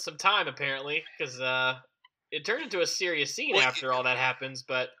fill in some time, apparently, because it turned into a serious scene after all that happens.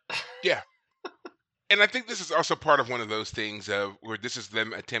 But yeah. And I think this is also part of one of those things where this is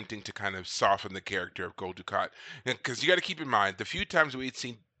them attempting to kind of soften the character of Gul Dukat. Because you got to keep in mind, the few times we'd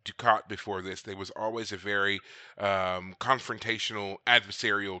seen Dukat before this, there was always a very confrontational,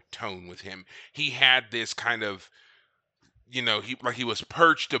 adversarial tone with him. He had this kind of, he was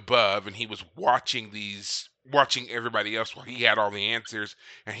perched above, and he was watching everybody else while he had all the answers,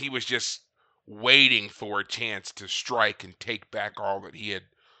 and he was just waiting for a chance to strike and take back all that he had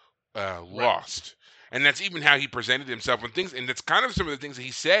lost. And that's even how he presented himself and things. And that's kind of some of the things that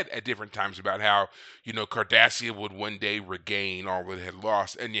he said at different times about how, Cardassia would one day regain all that it had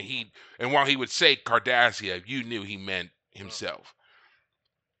lost. And while he would say Cardassia, you knew he meant himself.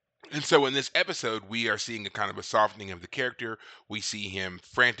 And so in this episode, we are seeing a kind of a softening of the character. We see him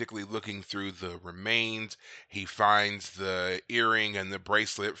frantically looking through the remains. He finds the earring and the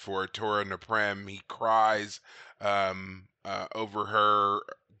bracelet for Tora Naprem. He cries over her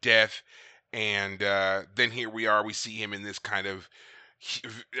death. And then here we are. We see him in this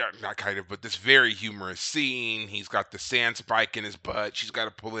this very humorous scene. He's got the sand spike in his butt. She's got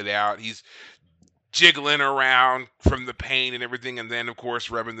to pull it out. He's jiggling around from the pain and everything, and then of course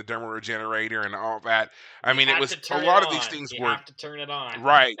rubbing the dermal regenerator and all that. I mean, it was a lot of these things were. You have to turn it on,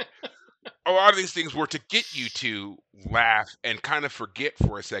 right? A lot of these things were to get you to laugh and kind of forget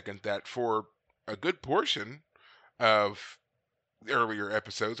for a second that for a good portion of earlier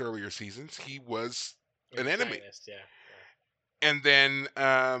seasons, he was an enemy. And then,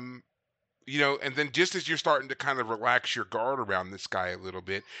 and then just as you're starting to kind of relax your guard around this guy a little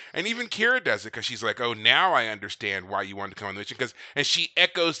bit, and even Kira does it because she's like, oh, now I understand why you wanted to come on the mission. And she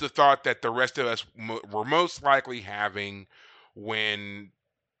echoes the thought that the rest of us were most likely having when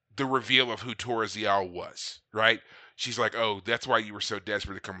the reveal of who Tora Ziyal was, right? She's like, oh, that's why you were so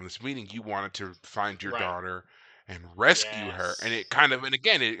desperate to come on this meeting. You wanted to find your daughter and rescue her. And it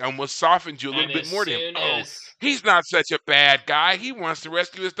it almost softens you a little bit more to him. Oh, he's not such a bad guy. He wants to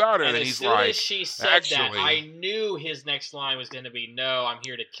rescue his daughter. And then he's like, as she said that, I knew his next line was going to be, no, I'm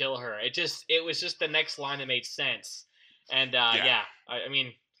here to kill her. It was just the next line that made sense. And I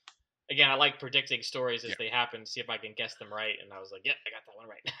mean, again, I like predicting stories as they happen, see if I can guess them right. And I was like, yep, I got that one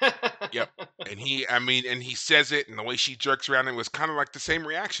right. Yep. And he says it, and the way she jerks around, it was kind of like the same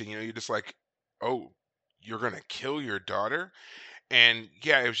reaction. You're just like, oh, you're going to kill your daughter? And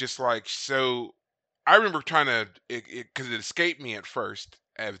it was just like, so I remember trying to, because it escaped me at first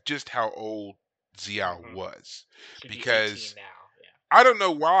of just how old Ziyal was. She'd because be 18 now. Yeah. I don't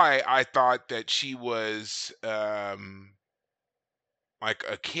know why I thought that she was like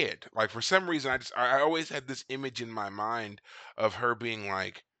a kid. Like for some reason, I always had this image in my mind of her being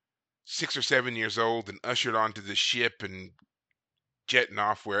like 6 or 7 years old and ushered onto the ship and jetting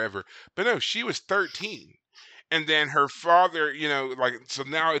off wherever. But no, she was 13. And then her father, so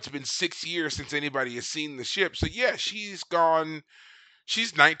now it's been 6 years since anybody has seen the ship. So yeah, she's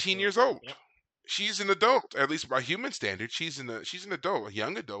 19 years old. Yep. She's an adult, at least by human standards. She's an adult, a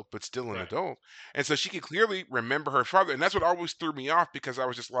young adult, but still an adult. And so she can clearly remember her father. And that's what always threw me off, because I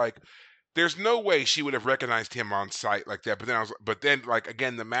was just like, there's no way she would have recognized him on sight like that. But then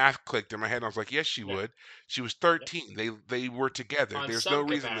again, the math clicked in my head. And I was like, yes, she would. She was 13. They were together. There's no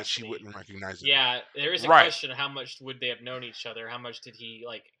reason that she wouldn't recognize him. Yeah, there is a question: how much would they have known each other? How much did he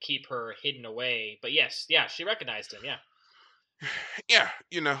keep her hidden away? But yes, she recognized him. Yeah. Yeah,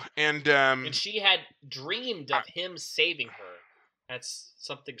 and she had dreamed of him saving her, That's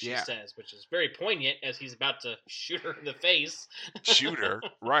something she Yeah. says, which is very poignant as he's about to shoot her in the face. Shoot her.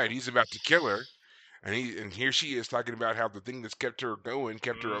 Right. He's about to kill her. And here she is talking about how the thing that's kept her going,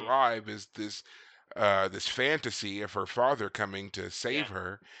 kept her alive, is this fantasy of her father coming to save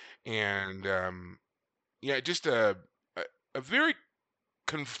her. And just a very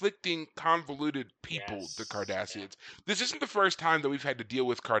conflicting, convoluted people, the Cardassians. This isn't the first time that we've had to deal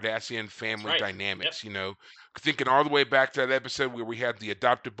with Cardassian family dynamics, thinking all the way back to that episode where we had the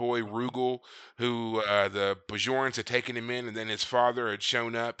adopted boy Rugel, who the Bajorans had taken him in, and then his father had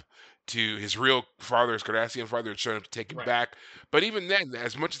shown up to his real father, his Cardassian father had shown up to take him back. But even then,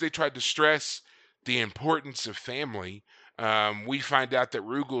 as much as they tried to stress the importance of family, we find out that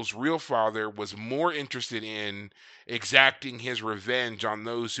Rugel's real father was more interested in exacting his revenge on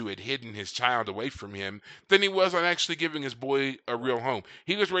those who had hidden his child away from him than he was on actually giving his boy a real home.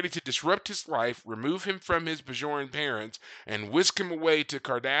 He was ready to disrupt his life, remove him from his Bajoran parents, and whisk him away to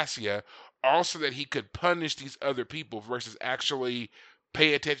Cardassia, all so that he could punish these other people versus actually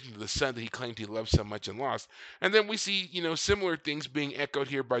pay attention to the son that he claimed he loved so much and lost. And then we see, similar things being echoed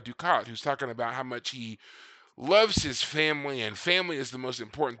here by Dukat, who's talking about how much he loves his family, and family is the most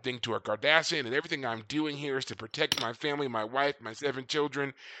important thing to a Cardassian, and everything I'm doing here is to protect my family, my wife, my 7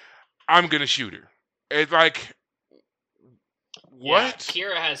 children. I'm gonna shoot her. It's like, what? Yeah,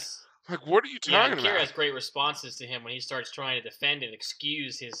 Kira has... Like, what are you talking about? Kira has great responses to him when he starts trying to defend and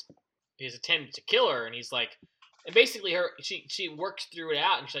excuse his attempt to kill her, and he's like... And basically, she works through it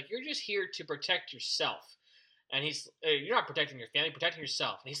out, and she's like, you're just here to protect yourself. And he's, you're not protecting your family, protecting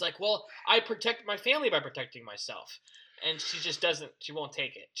yourself. And he's like, well, I protect my family by protecting myself. And she just she won't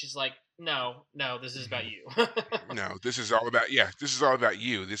take it. She's like, no, this is about you. No, this is all about, this is all about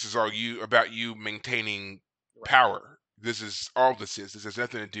you. This is all about you maintaining power. This is all this is. This has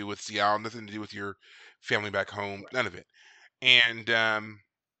nothing to do with Sial, nothing to do with your family back home, none of it. And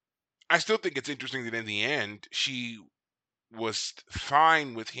I still think it's interesting that in the end, she was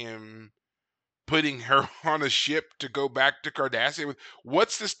fine with him putting her on a ship to go back to Cardassia.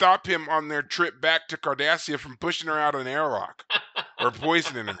 What's to stop him on their trip back to Cardassia from pushing her out of an airlock or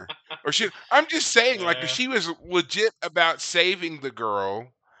poisoning her? Or I'm just saying, like, if she was legit about saving the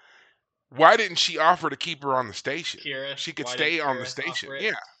girl, why didn't she offer to keep her on the station? Kira, she could stay on the station.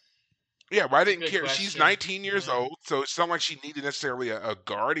 Yeah, That's why a didn't good Kira? question. She's 19 years old, so it's not like she needed necessarily a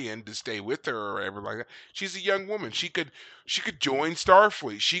guardian to stay with her or whatever like that. She's a young woman. She could join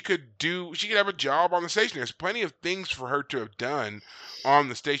Starfleet. She could have a job on the station. There's plenty of things for her to have done on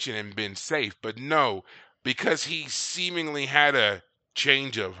the station and been safe. But no, because he seemingly had a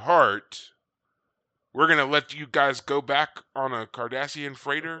change of heart, we're gonna let you guys go back on a Cardassian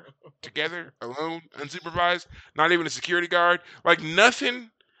freighter together, alone, unsupervised, not even a security guard, like nothing.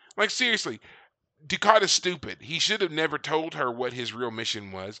 Like, seriously, Dukat is stupid. He should have never told her what his real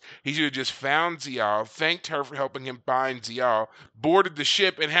mission was. He should have just found Zial, thanked her for helping him find Zial, boarded the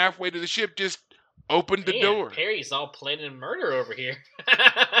ship, and halfway to the ship just opened the door. Perry's all planning murder over here.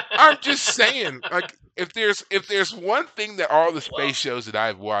 I'm just saying, like, if there's one thing that all the space shows that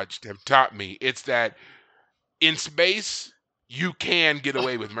I've watched have taught me, it's that in space you can get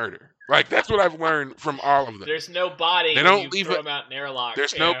away with murder. Like, that's what I've learned from all of them. There's no body. They don't leave throw them out in airlock.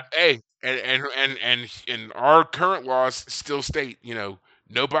 There's no and our current laws still state,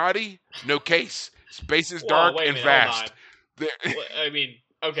 no body, no case. Space is dark and vast. I mean,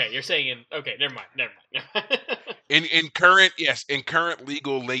 okay, you're saying okay, never mind. in current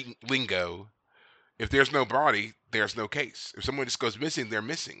legal lingo, if there's no body, there's no case. If someone just goes missing, they're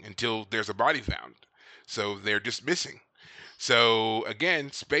missing until there's a body found. So they're just missing. So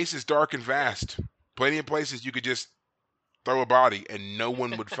again, space is dark and vast. Plenty of places you could just throw a body and no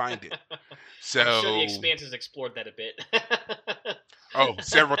one would find it. So I'm sure the Expanse has explored that a bit.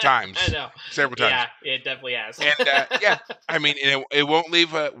 Several times. I know. Several times. Yeah, it definitely has. And I mean, it won't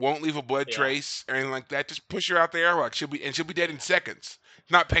leave a blood trace or anything like that. Just push her out the airlock. She'll be dead in seconds.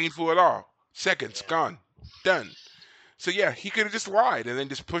 Not painful at all. Seconds, gone, done. So yeah, he could have just lied and then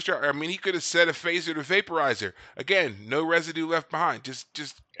just pushed her. I mean, he could have set a phaser to vaporize her. Again, no residue left behind. Just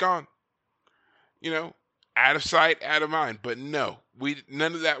gone. Out of sight, out of mind. But no,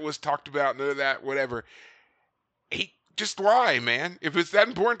 none of that was talked about. None of that, whatever. He just lie, man. If it's that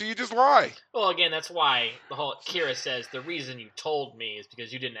important to you, just lie. Well, again, that's why the whole Kira says the reason you told me is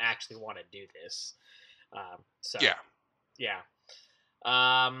because you didn't actually want to do this. Yeah.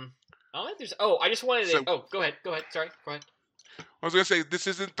 I just wanted to... go ahead. Sorry, go ahead. I was going to say, this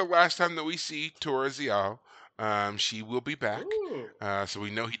isn't the last time that we see Tora Zial. She will be back. So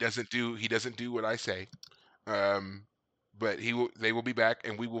we know he doesn't do what I say. But they will be back,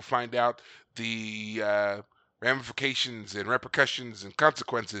 and we will find out the ramifications and repercussions and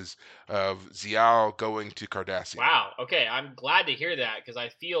consequences of Zial going to Cardassian. Wow. Okay, I'm glad to hear that because I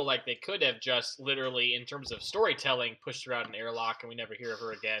feel like they could have just literally, in terms of storytelling, pushed her out an airlock and we never hear of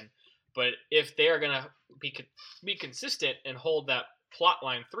her again. But if they are gonna be consistent and hold that plot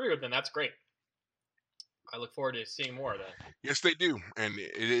line through, then that's great. I look forward to seeing more of that. Yes, they do, and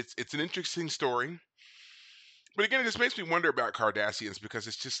it's an interesting story. But again, it just makes me wonder about Cardassians because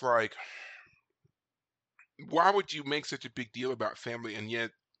it's just like, why would you make such a big deal about family and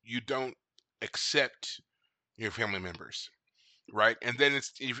yet you don't accept your family members, right? And then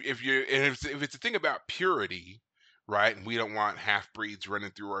it's if it's a thing about purity, right? And we don't want half breeds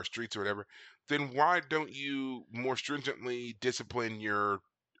running through our streets or whatever. Then why don't you more stringently discipline your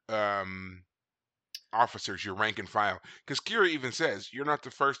um, officers, your rank and file? Because Kira even says you're not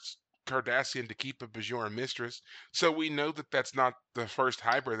the first Cardassian to keep a Bajoran mistress, so we know that that's not the first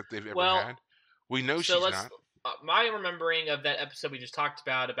hybrid that they've ever had. We know so she's not. My remembering of that episode we just talked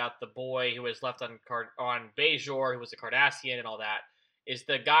about the boy who was left on Bajor, who was a Cardassian and all that, is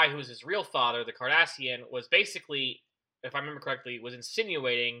the guy who was his real father, the Cardassian, was basically, if I remember correctly, was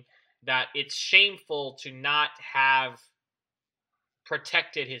insinuating that it's shameful to not have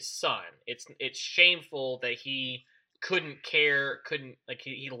protected his son. It's shameful that he couldn't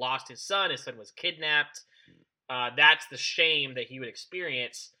he lost his son was kidnapped. That's the shame that he would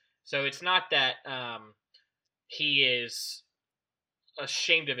experience. So it's not that he is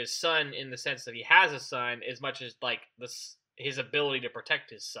ashamed of his son in the sense that he has a son, as much as like his ability to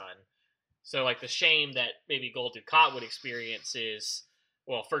protect his son. So like the shame that maybe Gul Dukat would experience is,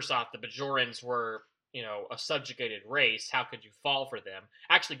 well, first off, the Bajorans were, a subjugated race. How could you fall for them?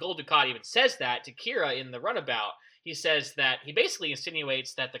 Actually, Gul Dukat even says that to Kira in the runabout. He says that he basically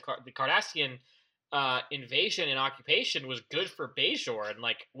insinuates that the Cardassian invasion and occupation was good for Bajor, and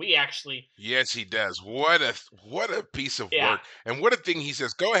like we actually. Yes, he does. What a piece of work, and what a thing he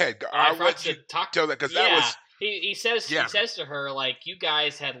says. Go ahead. I'll let you tell that because that was. He says to her, like, you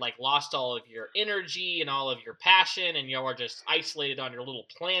guys had like lost all of your energy and all of your passion, and you are just isolated on your little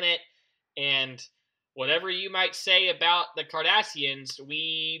planet, and whatever you might say about the Cardassians,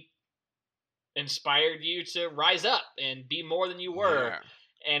 we inspired you to rise up and be more than you were.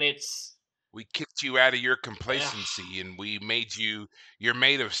 And we kicked you out of your complacency and we made you're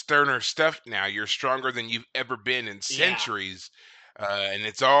made of sterner stuff now. You're stronger than you've ever been in centuries. And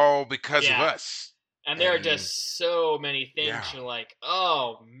it's all because of us. And there are just so many things you're like,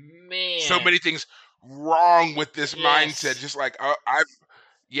 oh man. So many things wrong with this mindset. Just like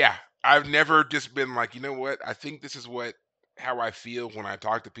I've never just been like, you know what? I think this is how I feel when I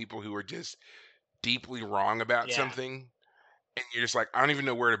talk to people who are just deeply wrong about something. And you're just like, I don't even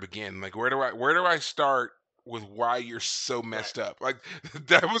know where to begin. Like, where do I start with why you're so messed up? Like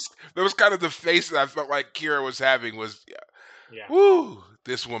that was kind of the face that I felt like Kira was having was, woo,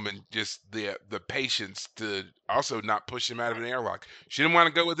 this woman just the patience to also not push him out of an airlock. She didn't want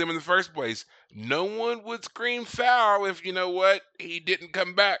to go with him in the first place. No one would scream foul if he didn't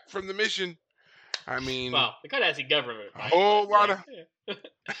come back from the mission. I mean, well, the Cardassian government, a whole lot of.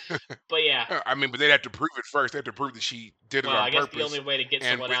 But yeah, I mean, but they'd have to prove it first. They have to prove that she did it on purpose. I guess the only way to get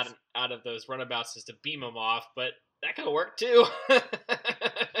someone out of those runabouts is to beam them off, but that could have worked too.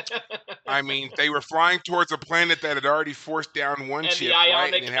 I mean, they were flying towards a planet that had already forced down one ship,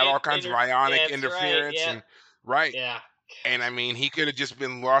 right? And it had all kinds of ionic interference, Yeah. And I mean, he could have just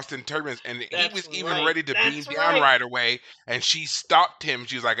been lost in turbulence, and he was even ready to beam down right away. And she stopped him.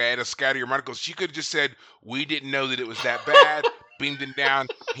 She was like, "I had to scatter your particles." She could have just said, "We didn't know that it was that bad." Beamed him down.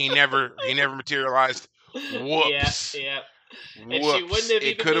 He never materialized. Whoops. Yeah. And she wouldn't have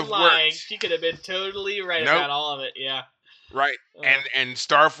even been lying. Worked. She could have been totally right about all of it. Yeah. Right. And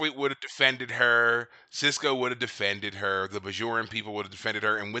Starfleet would have defended her. Sisko would have defended her. The Bajoran people would have defended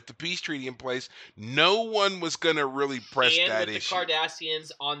her. And with the peace treaty in place, no one was going to really press that issue. And with the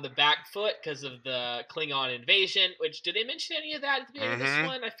Cardassians on the back foot because of the Klingon invasion, which, did they mention any of that at the beginning of this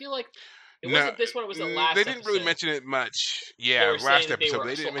one? I feel like it wasn't this one. It was the last They didn't really mention it much. Yeah, last episode.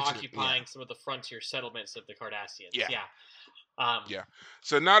 They didn't mention occupying some of the frontier settlements of the Cardassians. Yeah.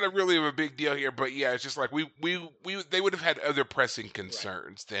 So not really of a big deal here, but it's just like they would have had other pressing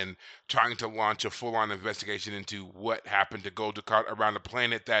concerns than trying to launch a full-on investigation into what happened to Gul Dukat around a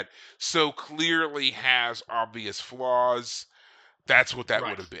planet that so clearly has obvious flaws. That's what that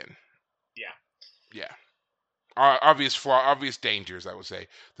would have been. Yeah. Obvious dangers, I would say.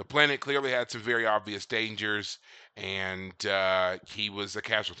 The planet clearly had some very obvious dangers, and he was a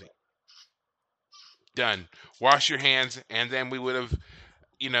casualty. Done. Wash your hands, and then we would have,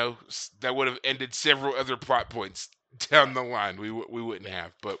 that would have ended several other plot points down the line. We wouldn't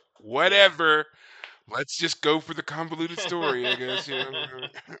have, but whatever. let's just go for the convoluted story, I guess.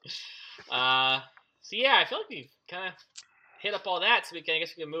 So yeah, I feel like we've kind of hit up all that, so I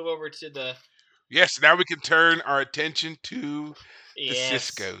guess we can move over to the. Yes, now we can turn our attention to the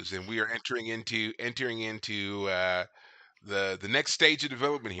Yes. Siskos, and we are entering into the next stage of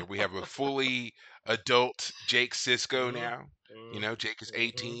development here. We have a fully adult Jake Sisko Mm-hmm. now. Jake is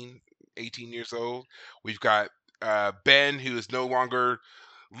Mm-hmm. 18 years old. We've got Ben, who is no longer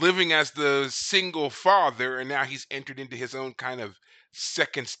living as the single father, and now he's entered into his own kind of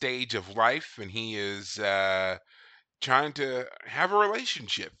second stage of life, and he is trying to have a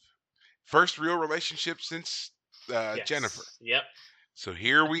relationship. First real relationship since Jennifer. Yes. Yep. So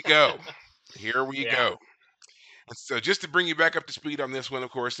here we go. Here we Yeah. go. And so just to bring you back up to speed on this one, of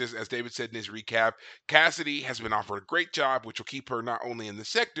course, as David said in his recap, Cassidy has been offered a great job, which will keep her not only in the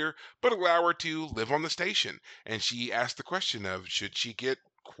sector, but allow her to live on the station. And she asked the question of, should she get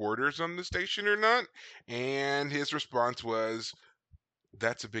quarters on the station or not? And his response was,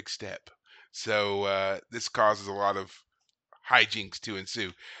 that's a big step. So this causes a lot of hijinks to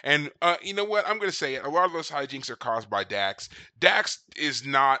ensue. And you know what? I'm going to say it. A lot of those hijinks are caused by Dax. Dax is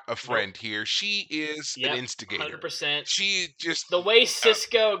not a Nope. friend here. She is an Yep. instigator. 100%. She just The way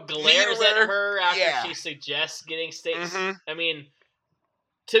Sisko glares at her after yeah. she suggests getting stakes. Mhm. I mean,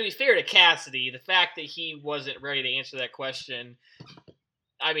 to be fair to Cassidy, the fact that he wasn't ready to answer that question.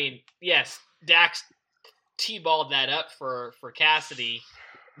 I mean, yes, Dax T-balled that up for Cassidy.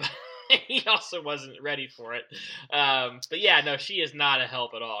 But he also wasn't ready for it. But yeah, no, she is not a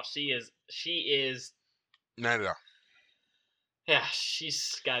help at all. She is. Not at all. Yeah,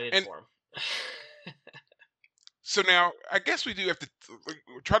 she's got it And for him. so now, I guess we do have to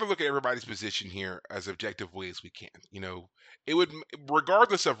try to look at everybody's position here as objectively as we can. It would,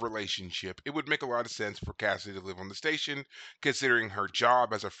 regardless of relationship, it would make a lot of sense for Cassidy to live on the station, considering her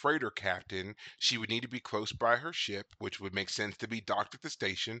job as a freighter captain. She would need to be close by her ship, which would make sense to be docked at the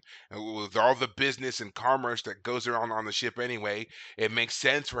station. And with all the business and commerce that goes on the ship anyway, it makes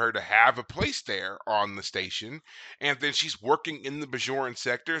sense for her to have a place there on the station. And then she's working in the Bajoran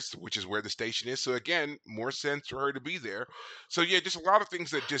sectors, which is where the station is. So again, more sense for her to be there. So yeah, just a lot of things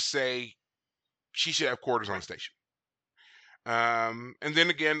that just say she should have quarters on the station. And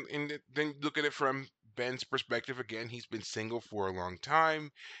then again, then look at it from Ben's perspective. Again, he's been single for a long time.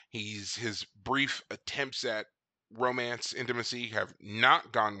 His brief attempts at romance, intimacy have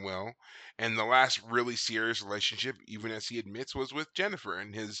not gone well. And the last really serious relationship, even as he admits, was with Jennifer.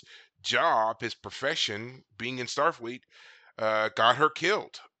 And his job, his profession, being in Starfleet, got her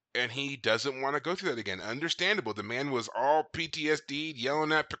killed. And he doesn't want to go through that again. Understandable. The man was all PTSD,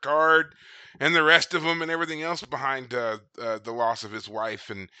 yelling at Picard and the rest of them and everything else behind the loss of his wife.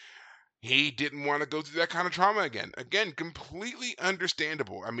 And he didn't want to go through that kind of trauma again. Again, completely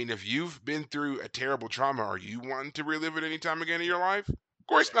understandable. I mean, if you've been through a terrible trauma, are you wanting to relive it any time again in your life? Of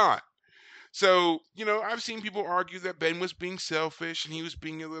course not. So, I've seen people argue that Ben was being selfish and he was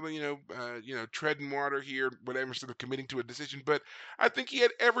being a little, treading water here, whatever, instead of committing to a decision. But I think he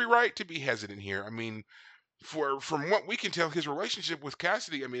had every right to be hesitant here. I mean, from what we can tell, his relationship with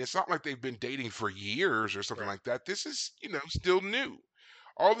Cassidy, I mean, it's not like they've been dating for years or something Right. like that. This is, still new.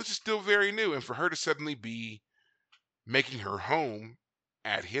 All this is still very new. And for her to suddenly be making her home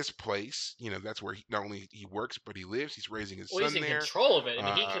at his place, that's where not only he works, but he lives. He's raising his Well, he's son in there. control of it. I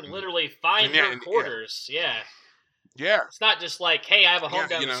mean, he can literally find And yeah, her quarters. Yeah. yeah, It's not just like, hey, I have a home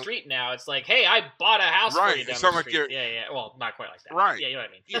yeah, down the street now. It's like, hey, I bought a house for right. you down It's the not like street. you're Yeah. Well, not quite like that. right. Yeah, you know what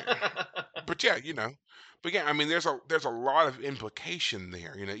I mean. Yeah. But yeah, But yeah, I mean, there's a lot of implication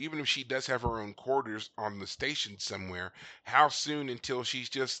there. Even if she does have her own quarters on the station somewhere, how soon until she's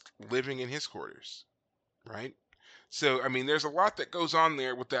just living in his quarters, right? So I mean, there's a lot that goes on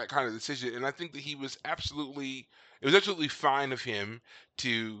there with that kind of decision, and I think that it was absolutely fine of him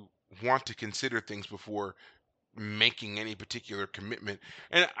to want to consider things before making any particular commitment.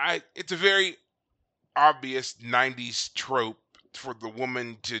 And it's a very obvious 90s trope for the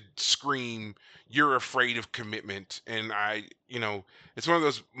woman to scream, "You're afraid of commitment." And it's one of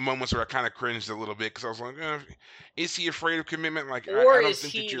those moments where I kind of cringed a little bit because I was like, is he afraid of commitment? Like, Or I don't is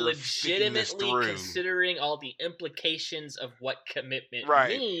think that he you're thinking this legitimately through. considering all the implications of what commitment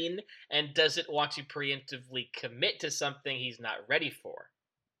Right. mean and doesn't want to preemptively commit to something he's not ready for?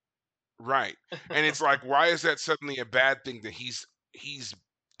 Right. And it's like, why is that suddenly a bad thing that he's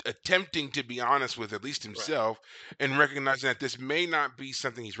attempting to be honest with at least Right. himself and recognizing that this may not be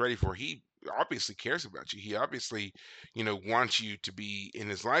something he's ready for. He obviously cares about you. He obviously, wants you to be in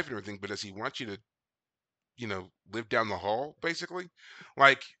his life and everything, but does he want you to, live down the hall, basically?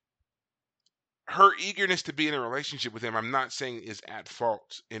 Like, her eagerness to be in a relationship with him, I'm not saying is at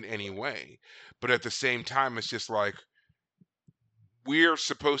fault in any way, but at the same time, it's just like we're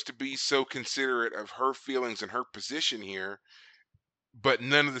supposed to be so considerate of her feelings and her position here, but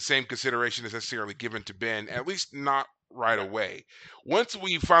none of the same consideration is necessarily given to Ben, at least not right Right. away. Once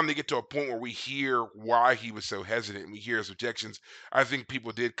we finally get to a point where we hear why he was so hesitant and we hear his objections, I think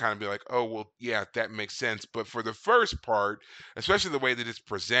people did kind of be like, oh, well, yeah, that makes sense. But for the first part, especially the way that it's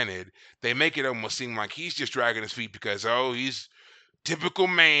presented, they make it almost seem like he's just dragging his feet because, oh, he's typical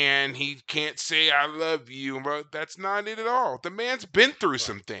man. He can't say I love you, but that's not it at all. The man's been through Right.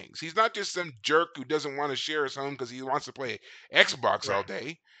 some things. He's not just some jerk who doesn't want to share his home because he wants to play Xbox all Right.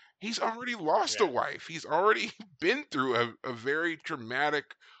 day. He's already lost a Yeah. wife. He's already been through a very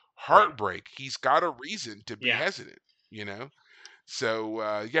traumatic Right. heartbreak. He's got a reason to be Yeah. hesitant, you know?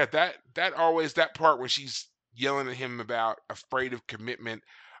 So yeah, that always that part where she's yelling at him about afraid of commitment,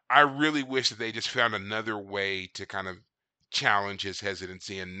 I really wish that they just found another way to kind of challenge his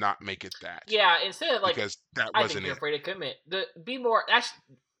hesitancy and not make it that, Yeah. Instead of like, because that I think wasn't you're it. afraid of commitment. Be more.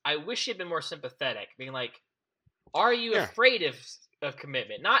 Actually, I wish she'd been more sympathetic, being like, "Are you Yeah. afraid of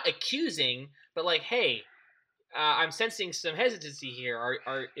commitment?" Not accusing, but like, "Hey, I'm sensing some hesitancy here.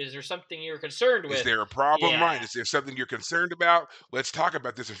 Is there something you're concerned Is with?" there a problem, Yeah. right? Is there something you're concerned about? Let's talk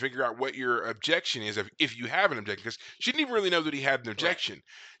about this and figure out what your objection is, if you have an objection. Because she didn't even really know that he had an Right. objection.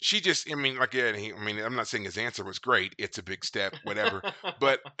 She just, I mean, like, yeah, I mean, I'm not saying his answer was great. It's a big step, whatever.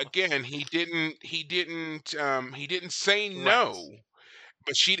 But again, he didn't say Right. no.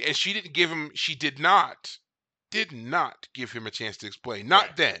 But she didn't give him. She did not give him a chance to explain. Right.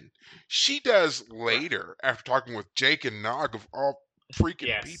 Not then. She does Right. later after talking with Jake and Nog of all freaking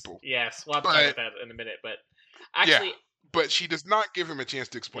Yes. people. Yes. We'll have to talk But about that in a minute. But yeah, actually, but she does not give him a chance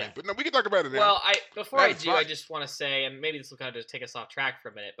to explain. yeah. But no, we can talk about it now. Well, before I That's do, I fine. just want to say, and maybe this will kind of just take us off track for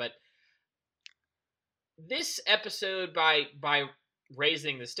a minute, but this episode, by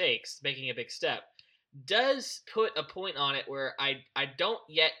raising the stakes, making a big step, does put a point on it where I don't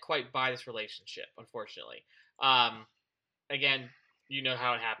yet quite buy this relationship, unfortunately. Again, you know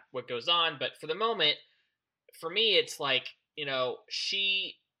how what goes on, but for the moment, for me, it's like,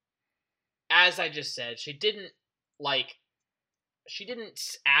 she, as I just said, like she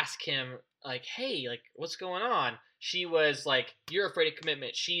didn't ask him like, "Hey, like, what's going on?" She was like, "You're afraid of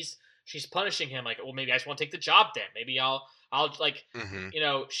commitment." She's punishing him like, "Well, maybe I just want to take the job then. Maybe I'll like," Hmm.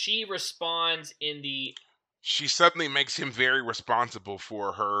 She responds in the She suddenly makes him very responsible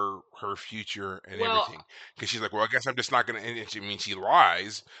for her future and well, everything, because she's like, well, I guess I'm just not gonna. And she, I mean, she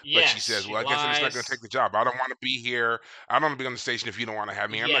lies, but she yes, says, she well, I guess I'm just not gonna lies. take the job. I don't want to be here. I don't want to be on the station if you don't want to have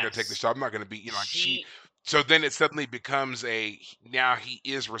me. I'm not gonna take this Yes, job. I'm not gonna be, like she. she. So then it suddenly becomes now he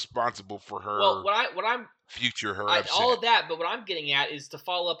is responsible for Well, her what I'm future, her all upset. of that, but what I'm getting at is to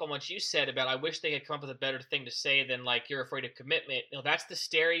follow up on what you said about I wish they had come up with a better thing to say than like you're afraid of commitment. That's the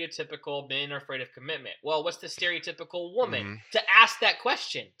stereotypical men are afraid of commitment. Well, what's the stereotypical woman Hmm. to ask that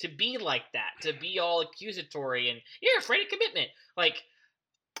question, to be like that, to be all accusatory and you're afraid of commitment? Like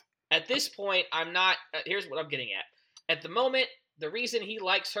at this point, I'm not. Here's what I'm getting at. At the moment, the reason he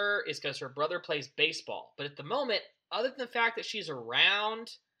likes her is because her brother plays baseball. But at the moment, other than the fact that she's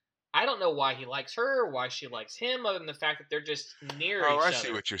around, I don't know why he likes her, why she likes him, other than the fact that they're just near Oh, I each see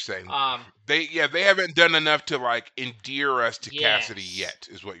other. what you're saying. Um, They haven't done enough to like endear us to Cassidy yes, yet,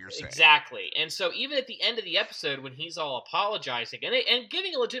 is what you're saying. exactly. And so even at the end of the episode, when he's all apologizing and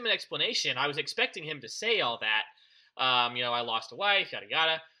giving a legitimate explanation, I was expecting him to say all that. I lost a wife, yada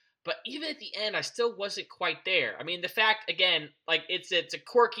yada. But even at the end, I still wasn't quite there. I mean, the fact again, like it's a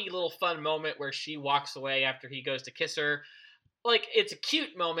quirky little fun moment where she walks away after he goes to kiss her. Like it's a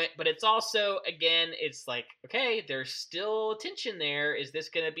cute moment, but it's also again, it's like okay, there's still tension there. Is this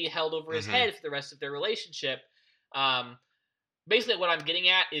going to be held over his Hmm. head for the rest of their relationship? Um, Basically, what I'm getting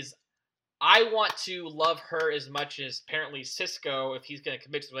at is I want to love her as much as apparently Sisko, if he's going to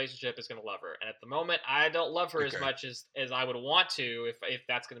commit to the relationship, is going to love her. And at the moment, I don't love her as Okay. much as I would want to if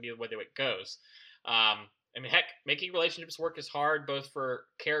that's going to be the way that it goes. I mean, heck, making relationships work is hard both for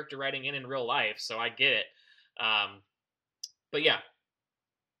character writing and in real life, so I get it. But yeah,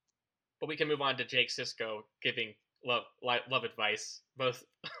 but we can move on to Jake Sisko giving love advice, both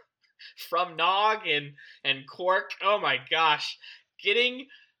from Nog and Quark. Oh my gosh, getting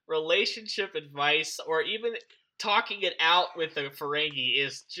relationship advice or even talking it out with a Ferengi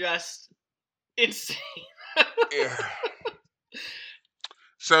is just insane. Yeah.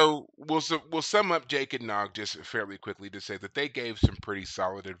 So we'll sum up Jake and Nog just fairly quickly to say that they gave some pretty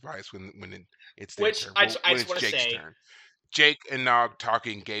solid advice when it's their Which turn. I Well, when just it's want to Jake's say, turn. Jake and Nog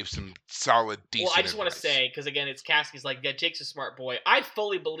talking gave some solid, decent Well, I just want to say, because again, it's Caskey's like, yeah, Jake's a smart boy. I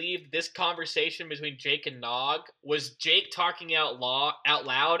fully believe this conversation between Jake and Nog was Jake talking out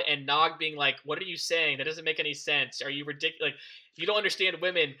loud, and Nog being like, "What are you saying? That doesn't make any sense. Are you ridiculous? Like, you don't understand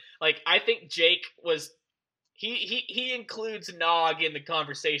women." Like, I think Jake was. He includes Nog in the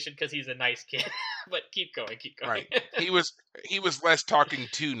conversation because he's a nice kid. But keep going. Right. He was less talking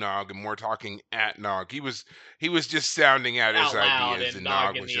to Nog and more talking at Nog. He was just sounding out his out loud, ideas, and and Nog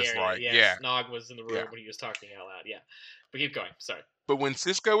Nog in was the just area. like, Yes, yeah, Nog was in the yeah. room when he was talking out loud. Yeah, but keep going. Sorry. But when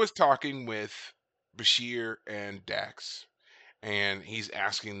Sisko was talking with Bashir and Dax, and he's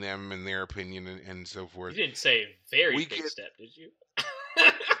asking them and their opinion and so forth, You didn't say very we big get. step, did you?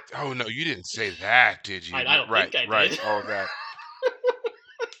 Oh no, you didn't say that, did you? I don't Right, think I right, did. all that.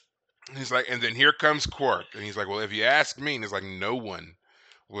 He's like, and then here comes Quark, and he's like, well, if you ask me, and he's like, no one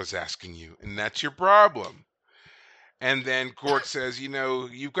was asking you, and that's your problem. And then Quark says,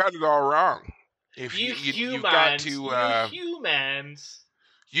 you've got it all wrong. If You you've got humans,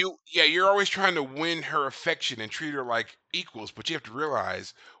 to you're always trying to win her affection and treat her like equals, but you have to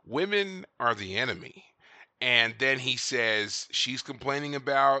realize women are the enemy. And then he says she's complaining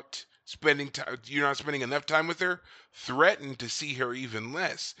about spending time, you're not spending enough time with her, threaten to see her even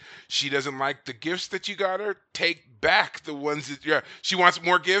less. She doesn't like the gifts that you got her, take back the ones that, yeah, she wants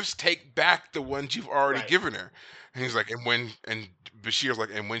more gifts, take back the ones you've already given her. And he's like, and Bashir's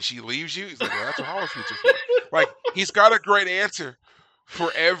like, and when she leaves you, he's like, well, that's what holosuites are for. Like, he's got a great answer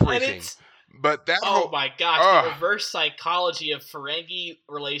for everything. But that oh my gosh, the reverse psychology of Ferengi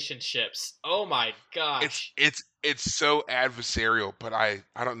relationships. Oh my gosh. It's so adversarial, but I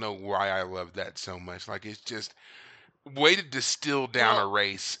don't know why I love that so much. Like, it's just way to distill down a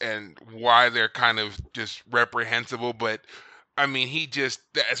race and why they're kind of just reprehensible. But I mean, he just,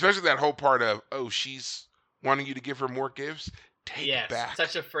 especially that whole part of, oh, she's wanting you to give her more gifts. Take back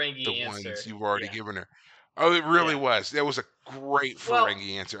such a Ferengi the answer. ones you've already given her. Oh, it really was. That was a great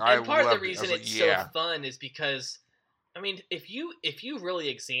Ferengi answer. I and part loved of the reason it. it's so fun is because, I mean, if you really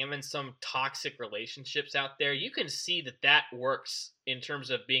examine some toxic relationships out there, you can see that works in terms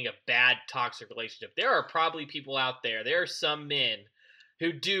of being a bad toxic relationship. There are probably people out there. There are some men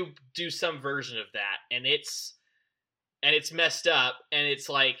who do some version of that, and it's messed up. And it's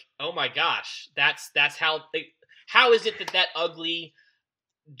like, oh my gosh, that's how is it that ugly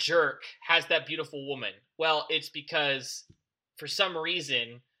jerk has that beautiful woman? Well, it's because for some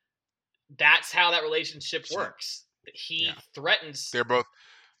reason that's how that relationship works. He threatens. They're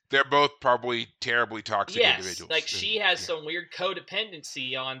both probably terribly toxic individuals. Like, she has some weird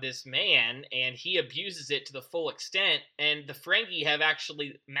codependency on this man, and he abuses it to the full extent, and the Ferengi have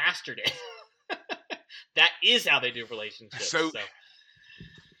actually mastered it. That is how they do relationships. So.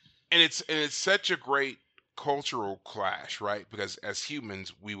 And it's such a great cultural clash, right? Because as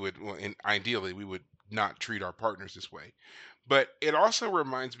humans, we would, and ideally, we would not treat our partners this way. But it also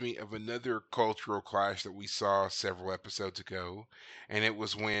reminds me of another cultural clash that we saw several episodes ago, and it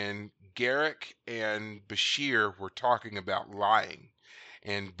was when Garrick and Bashir were talking about lying.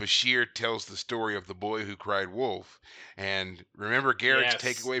 And Bashir tells the story of the boy who cried wolf. And remember Garrick's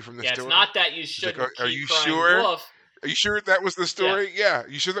takeaway from the story? It's not that you shouldn't like, are you sure? Wolf. Are you sure that was the story? Yeah.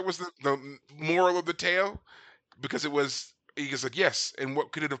 You sure that was the moral of the tale? Because it was, he was like, yes. And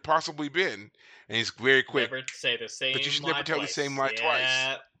what could it have possibly been? And he's very quick. Never say the same. But you should never tell twice. the same lie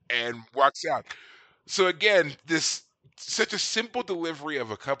twice. And walks out. So again, this such a simple delivery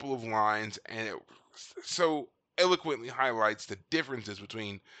of a couple of lines, and it so eloquently highlights the differences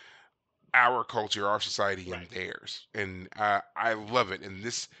between our culture, our society, and theirs. And I love it. And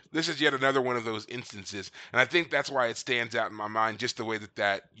this is yet another one of those instances. And I think that's why it stands out in my mind, just the way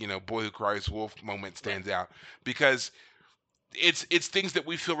that boy who cries wolf moment stands out, because it's things that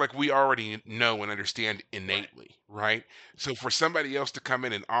we feel like we already know and understand innately, right? So for somebody else to come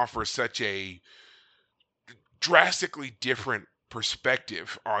in and offer such a drastically different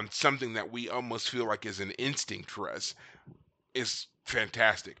perspective on something that we almost feel like is an instinct for us is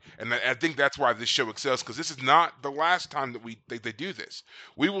fantastic. And I think that's why this show excels, because this is not the last time that they do this.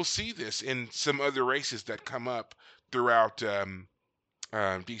 We will see this in some other races that come up throughout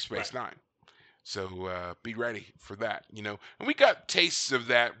Deep Space Nine. So be ready for that, And we got tastes of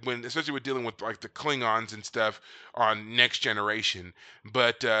that when, especially with dealing with like the Klingons and stuff on Next Generation.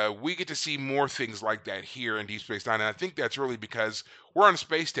 But we get to see more things like that here in Deep Space Nine, and I think that's really because we're on a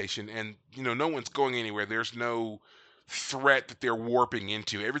space station, and no one's going anywhere. There's no threat that they're warping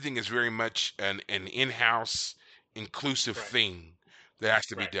into. Everything is very much an in-house, inclusive thing that has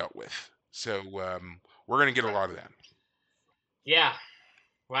to be dealt with. So we're gonna get a lot of that. Yeah.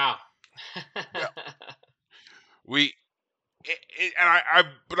 Wow. We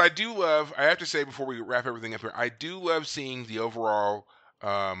but I do love. I have to say before we wrap everything up here, I do love seeing the overall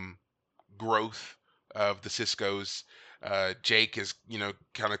um, growth of the Siskos. Jake is,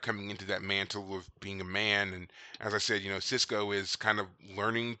 kind of coming into that mantle of being a man, and as I said, Sisko is kind of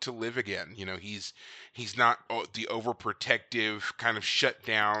learning to live again. He's not the overprotective kind of shut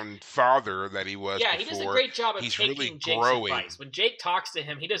down father that he was Yeah, he does a before. great job of He's really taking Jake's growing. advice. When Jake talks to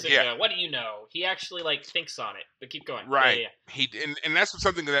him, he doesn't Yeah. go, "What do you know?" He actually thinks on it. But keep going. Right. Yeah. And that's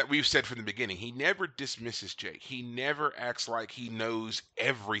something that we've said from the beginning. He never dismisses Jake. He never acts like he knows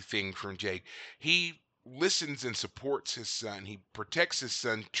everything from Jake. He listens and supports his son. He protects his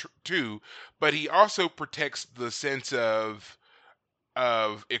son too, but he also protects the sense of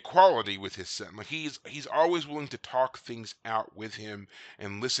equality with his son. Like he's always willing to talk things out with him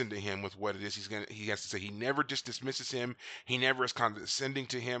and listen to him with what it is he has to say. He never just dismisses him. He never is condescending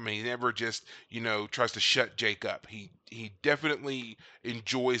to him, and he never just tries to shut Jake up. He definitely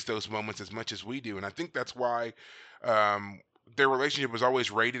enjoys those moments as much as we do, and I think that's why um, their relationship was always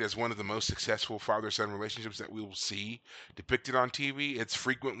rated as one of the most successful father-son relationships that we will see depicted on TV. It's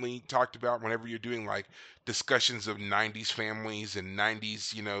frequently talked about whenever you're doing like discussions of 90s families and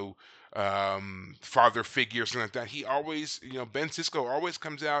 90s, father figures and like that. He always, Ben Sisko always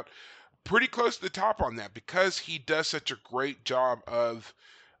comes out pretty close to the top on that because he does such a great job of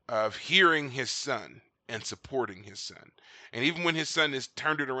hearing his son and supporting his son. And even when his son has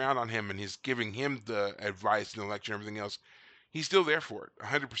turned it around on him and he's giving him the advice and the lecture and everything else, he's still there for it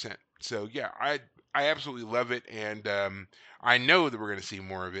 100%. So yeah, I absolutely love it, and I know that we're going to see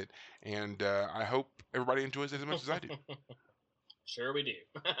more of it, and I hope everybody enjoys it as much as I do. Sure we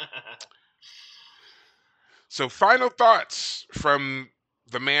do. So final thoughts from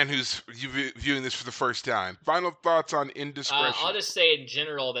the man who's viewing this for the first time. Final thoughts on Indiscretion. I'll just say in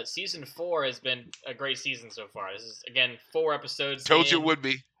general that season 4 has been a great season so far. This is again 4 episodes. Told you it would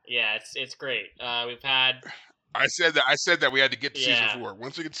be. Yeah, it's great. We've had. I said that we had to get to season 4.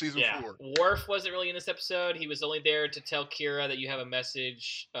 Once we get to season 4. Worf wasn't really in this episode. He was only there to tell Kira that you have a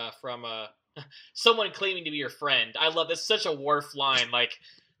message from someone claiming to be your friend. I love this. Such a Worf line. Like,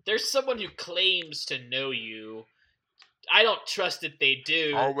 there's someone who claims to know you. I don't trust that they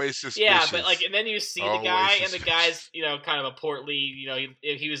do. Always suspicious. Yeah, but and then you see the guy, and the guy's, kind of a portly,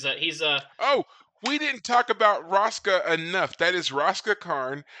 he's a. Oh, we didn't talk about Rosca enough. That is Rosca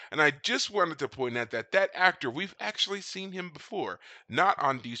Karn, and I just wanted to point out that actor, we've actually seen him before, not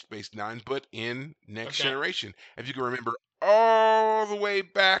on Deep Space Nine, but in Next Generation. If you can remember all the way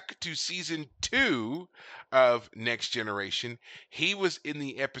back to season 2 of Next Generation, he was in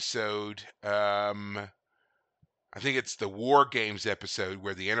the episode. I think it's the War Games episode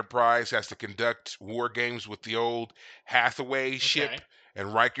where the Enterprise has to conduct war games with the old Hathaway ship,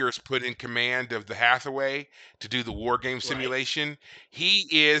 and Riker is put in command of the Hathaway to do the war game simulation. Right.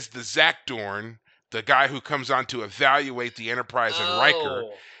 He is the Zakdorn, the guy who comes on to evaluate the Enterprise and Riker,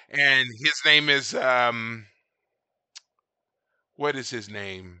 and his name is what is his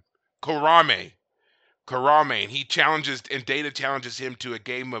name? Karame, and he challenges, and Data challenges him to a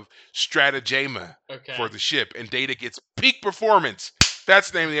game of stratagema for the ship, and Data gets peak performance.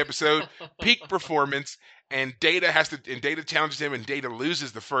 That's the name of the episode, peak performance. And Data challenges him, and Data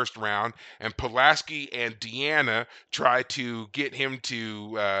loses the first round. And Pulaski and Deanna try to get him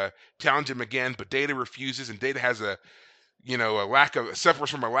to challenge him again, but Data refuses, and Data has suffers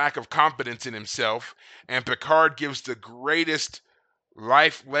from a lack of confidence in himself. And Picard gives the greatest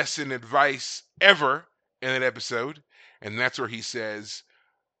life lesson advice ever in that episode, and that's where he says,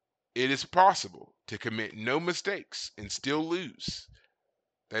 "It is possible to commit no mistakes and still lose.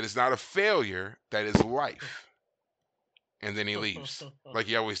 That is not a failure, that is life." And then he leaves, like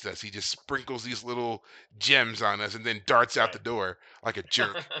he always does. He just sprinkles these little gems on us and then darts out the door like a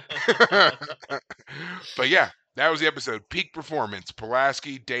jerk. But yeah, that was the episode. Peak performance.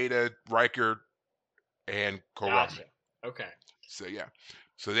 Pulaski, Data, Riker, and Karame. Gotcha. Okay. So yeah.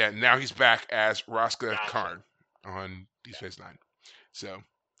 So now he's back as Rosca Karn on Deep Space Nine. So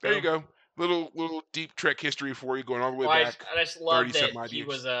there you go. Little deep Trek history for you, going all the way back. I just love that he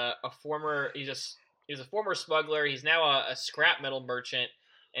was a former. He's a former smuggler. He's now a scrap metal merchant,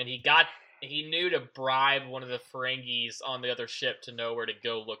 and he knew to bribe one of the Ferengis on the other ship to know where to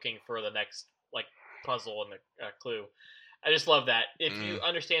go looking for the next puzzle and the clue. I just love that. If you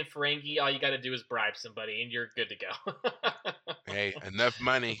understand Ferengi, all you got to do is bribe somebody, and you're good to go. Hey, enough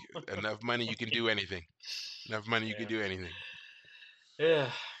money, you can do anything. Enough money, you can do anything. Yeah.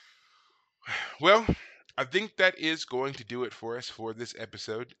 Well, I think that is going to do it for us for this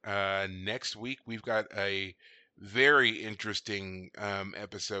episode. Next week, we've got a very interesting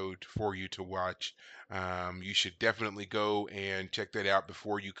episode for you to watch. You should definitely go and check that out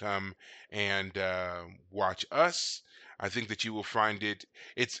before you come and watch us. I think that you will find it.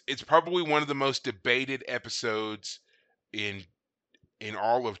 It's probably one of the most debated episodes in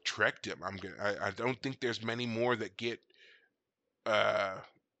all of Trekdom. I don't think there's many more that get uh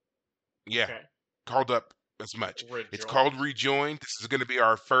Okay. called up as much. It's Rejoined. called Rejoined. This is going to be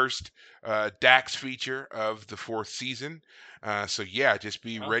our first Dax feature of the 4th season. So yeah, just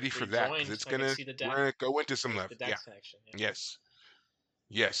be ready for that, because it's gonna we're gonna go into some love. The Dax connection. Yeah.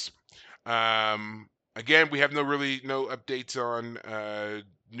 Yes. Again, we have no updates on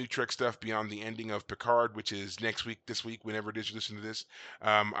new Trek stuff beyond the ending of Picard, which is this week, whenever it is you listen to this.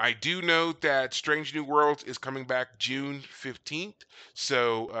 I do know that Strange New Worlds is coming back June 15th,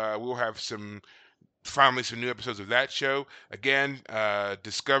 so we'll have finally some new episodes of that show. Again,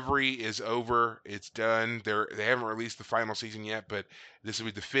 Discovery is over. It's done. They haven't released the final season yet, but this will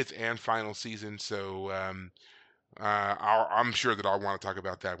be the 5th and final season, so I'm sure that I'll want to talk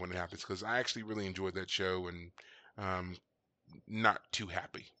about that when it happens, because I actually really enjoyed that show, and not too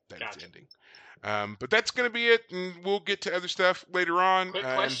happy that it's ending. But that's going to be it, and we'll get to other stuff later on. Quick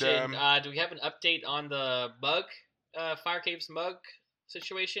question. Do we have an update on the mug, Fire Cave's mug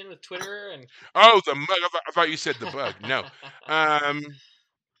situation with Twitter? And the mug. I thought you said the bug. No.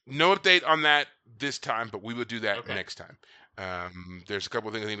 No update on that this time, but we will do that next time. There's a couple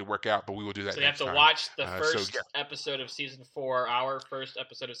of things I need to work out, but we will do that next time. So you have to watch the first episode of season 4, our first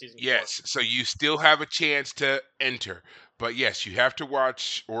episode of season 4. Yes, so you still have a chance to enter. But yes, you have to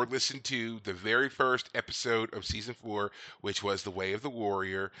watch or listen to the very first episode of season 4, which was The Way of the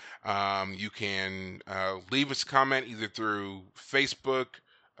Warrior. You can leave us a comment either through Facebook,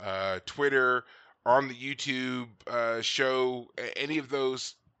 Twitter, on the YouTube show, any of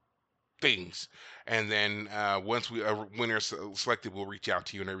those things, and then once a winner is selected, we'll reach out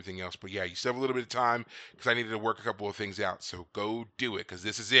to you and everything else. But yeah, you still have a little bit of time, because I needed to work a couple of things out, so go do it, because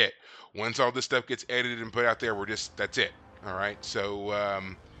this is it. Once all this stuff gets edited and put out there, that's it. All right, so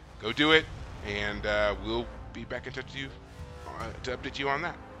go do it, and we'll be back in touch with you to update you on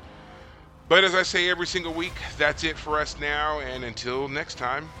that. But as I say every single week, that's it for us now, and until next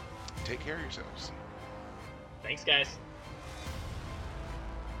time, take care of yourselves. Thanks, guys.